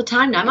those all the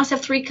time now. I must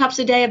have 3 cups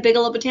a day of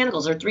Bigelow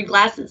Botanicals, or 3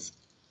 glasses.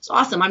 It's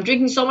awesome. I'm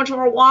drinking so much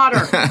more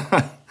water.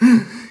 I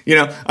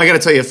got to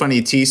tell you a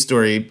funny tea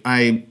story.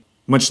 I,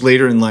 much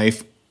later in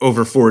life,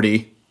 over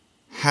 40,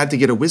 had to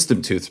get a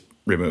wisdom tooth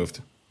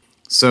removed.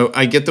 So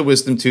I get the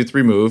wisdom tooth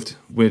removed,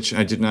 which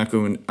I did not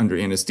go in under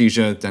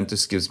anesthesia.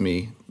 Dentist gives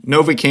me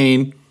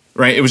Novocaine,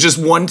 right? It was just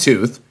one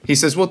tooth. He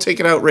says, well, take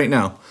it out right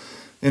now.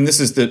 And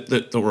this is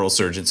the oral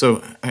surgeon.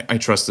 So I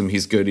trust him.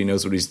 He's good. He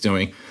knows what he's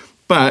doing.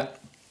 But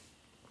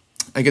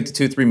I get the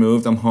tooth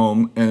removed. I'm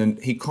home. And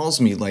he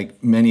calls me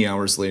like many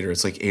hours later.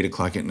 It's like 8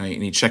 o'clock at night.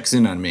 And he checks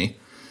in on me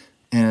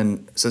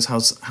and says,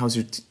 how's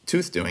your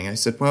tooth doing? I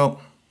said, well,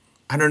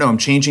 I don't know. I'm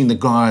changing the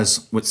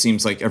gauze what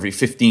seems like every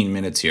 15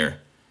 minutes here.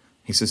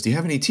 He says, do you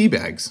have any tea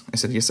bags? I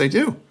said, yes, I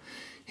do.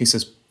 He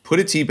says, put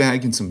a tea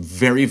bag in some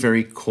very,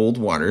 very cold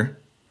water,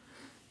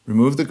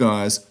 remove the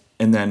gauze,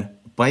 and then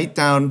bite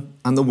down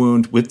on the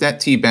wound with that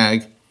tea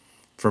bag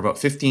for about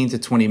 15 to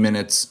 20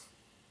 minutes,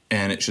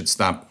 and it should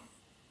stop,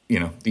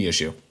 the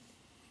issue.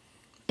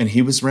 And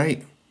he was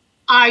right.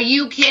 Are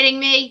you kidding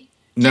me?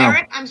 No.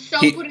 Derek, I'm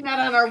putting that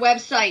on our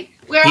website.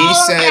 Where all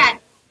of that?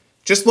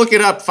 Just look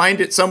it up, find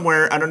it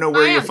somewhere. I don't know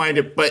where you'll find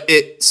it, but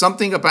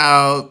something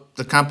about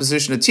the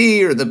composition of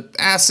tea or the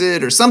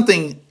acid or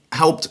something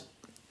helped,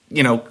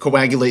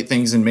 coagulate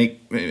things and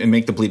make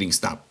the bleeding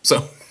stop.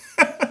 So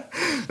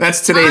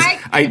that's today's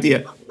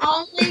idea.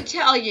 Only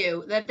tell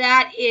you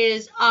that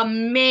is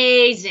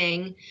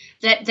amazing.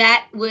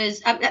 That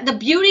was the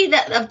beauty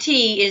of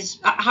tea is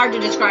hard to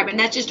describe, and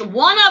that's just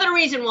one other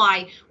reason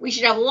why we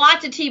should have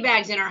lots of tea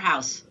bags in our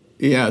house.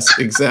 Yes,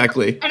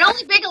 exactly. And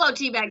only Bigelow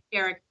tea bags,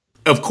 Derek.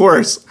 Of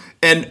course.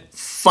 And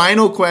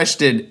final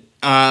question,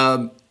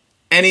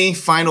 any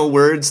final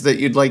words that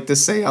you'd like to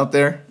say out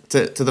there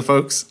to the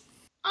folks?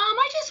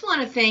 I just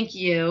want to thank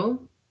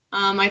you.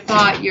 I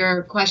thought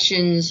your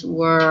questions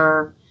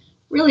were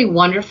really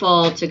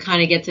wonderful to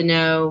kind of get to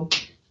know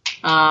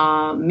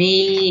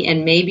me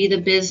and maybe the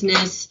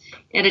business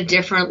at a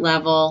different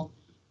level.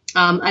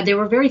 They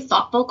were very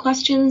thoughtful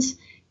questions.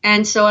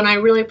 And I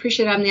really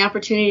appreciate having the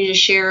opportunity to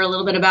share a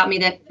little bit about me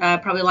that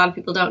probably a lot of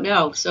people don't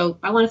know. So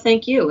I want to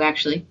thank you,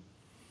 actually.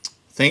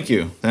 Thank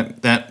you.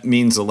 That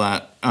means a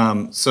lot.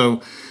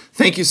 So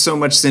thank you so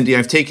much, Cindy.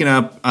 I've taken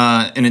up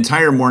an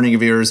entire morning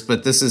of yours,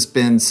 but this has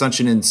been such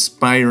an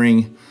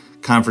inspiring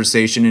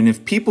conversation. And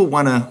if people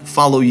want to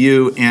follow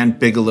you and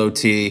Bigelow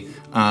Tea,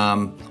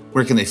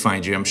 where can they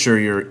find you? I'm sure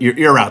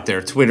you're out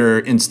there, Twitter,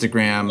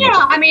 Instagram. Yeah,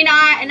 I mean,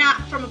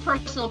 not from a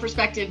personal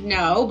perspective,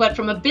 no, but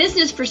from a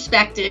business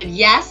perspective,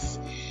 yes.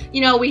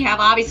 We have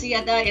obviously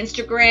the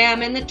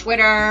Instagram and the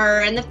Twitter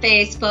and the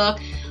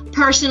Facebook.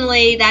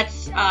 Personally, that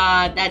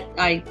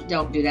I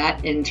don't do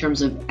that in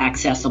terms of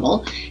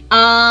accessible.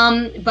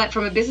 But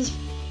from a business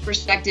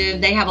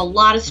perspective, they have a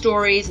lot of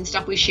stories and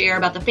stuff we share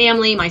about the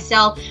family,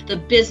 myself, the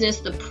business,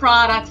 the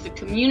products, the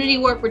community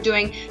work we're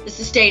doing, the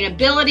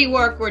sustainability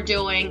work we're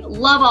doing.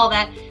 Love all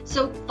that.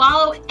 So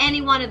follow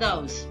any one of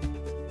those.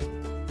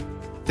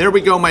 There we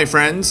go, my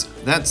friends.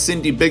 That's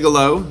Cindy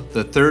Bigelow,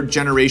 the third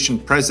generation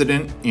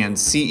president and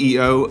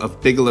CEO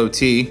of Bigelow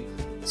Tea.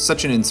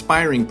 Such an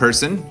inspiring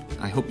person.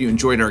 I hope you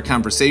enjoyed our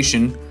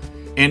conversation.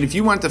 And if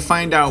you want to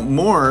find out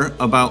more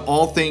about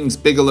all things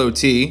Bigelow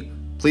Tea,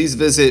 please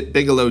visit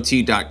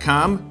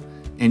bigelowtea.com,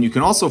 and you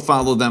can also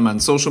follow them on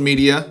social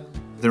media.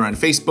 They're on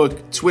Facebook,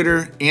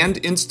 Twitter,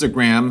 and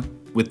Instagram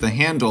with the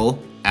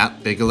handle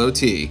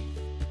 @BigelowTea.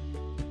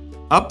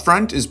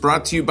 Upfront is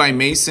brought to you by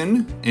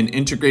Mason, an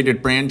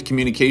integrated brand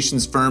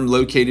communications firm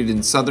located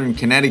in Southern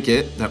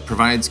Connecticut that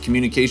provides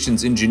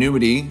communications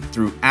ingenuity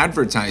through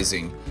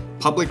advertising,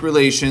 public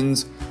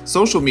relations,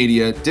 social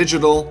media,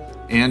 digital,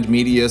 and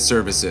media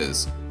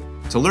services.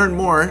 To learn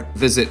more,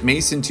 visit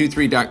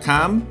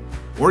mason23.com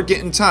or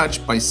get in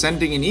touch by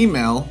sending an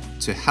email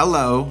to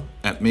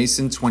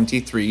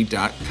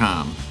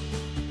hello@mason23.com.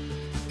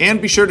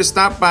 And be sure to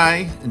stop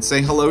by and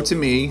say hello to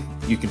me.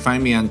 You can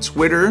find me on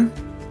Twitter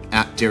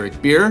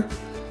 @DerekBeer,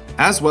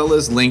 as well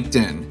as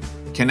LinkedIn.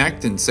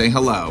 Connect and say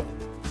hello.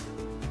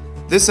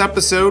 This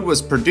episode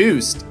was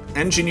produced,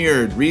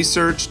 engineered,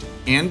 researched,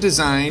 and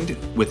designed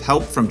with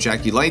help from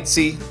Jackie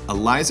Lightsey,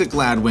 Eliza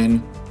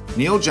Gladwin,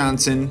 Neil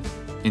Johnson,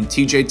 and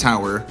TJ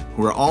Tower,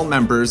 who are all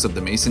members of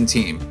the Mason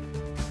team.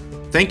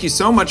 Thank you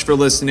so much for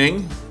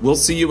listening. We'll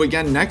see you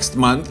again next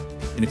month.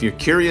 And if you're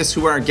curious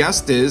who our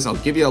guest is, I'll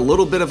give you a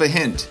little bit of a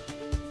hint.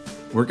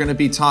 We're going to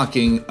be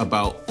talking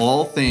about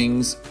all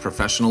things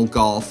professional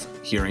golf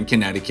here in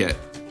Connecticut.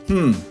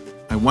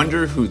 I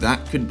wonder who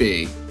that could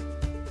be.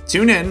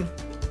 Tune in.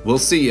 We'll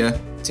see you.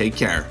 Take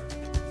care.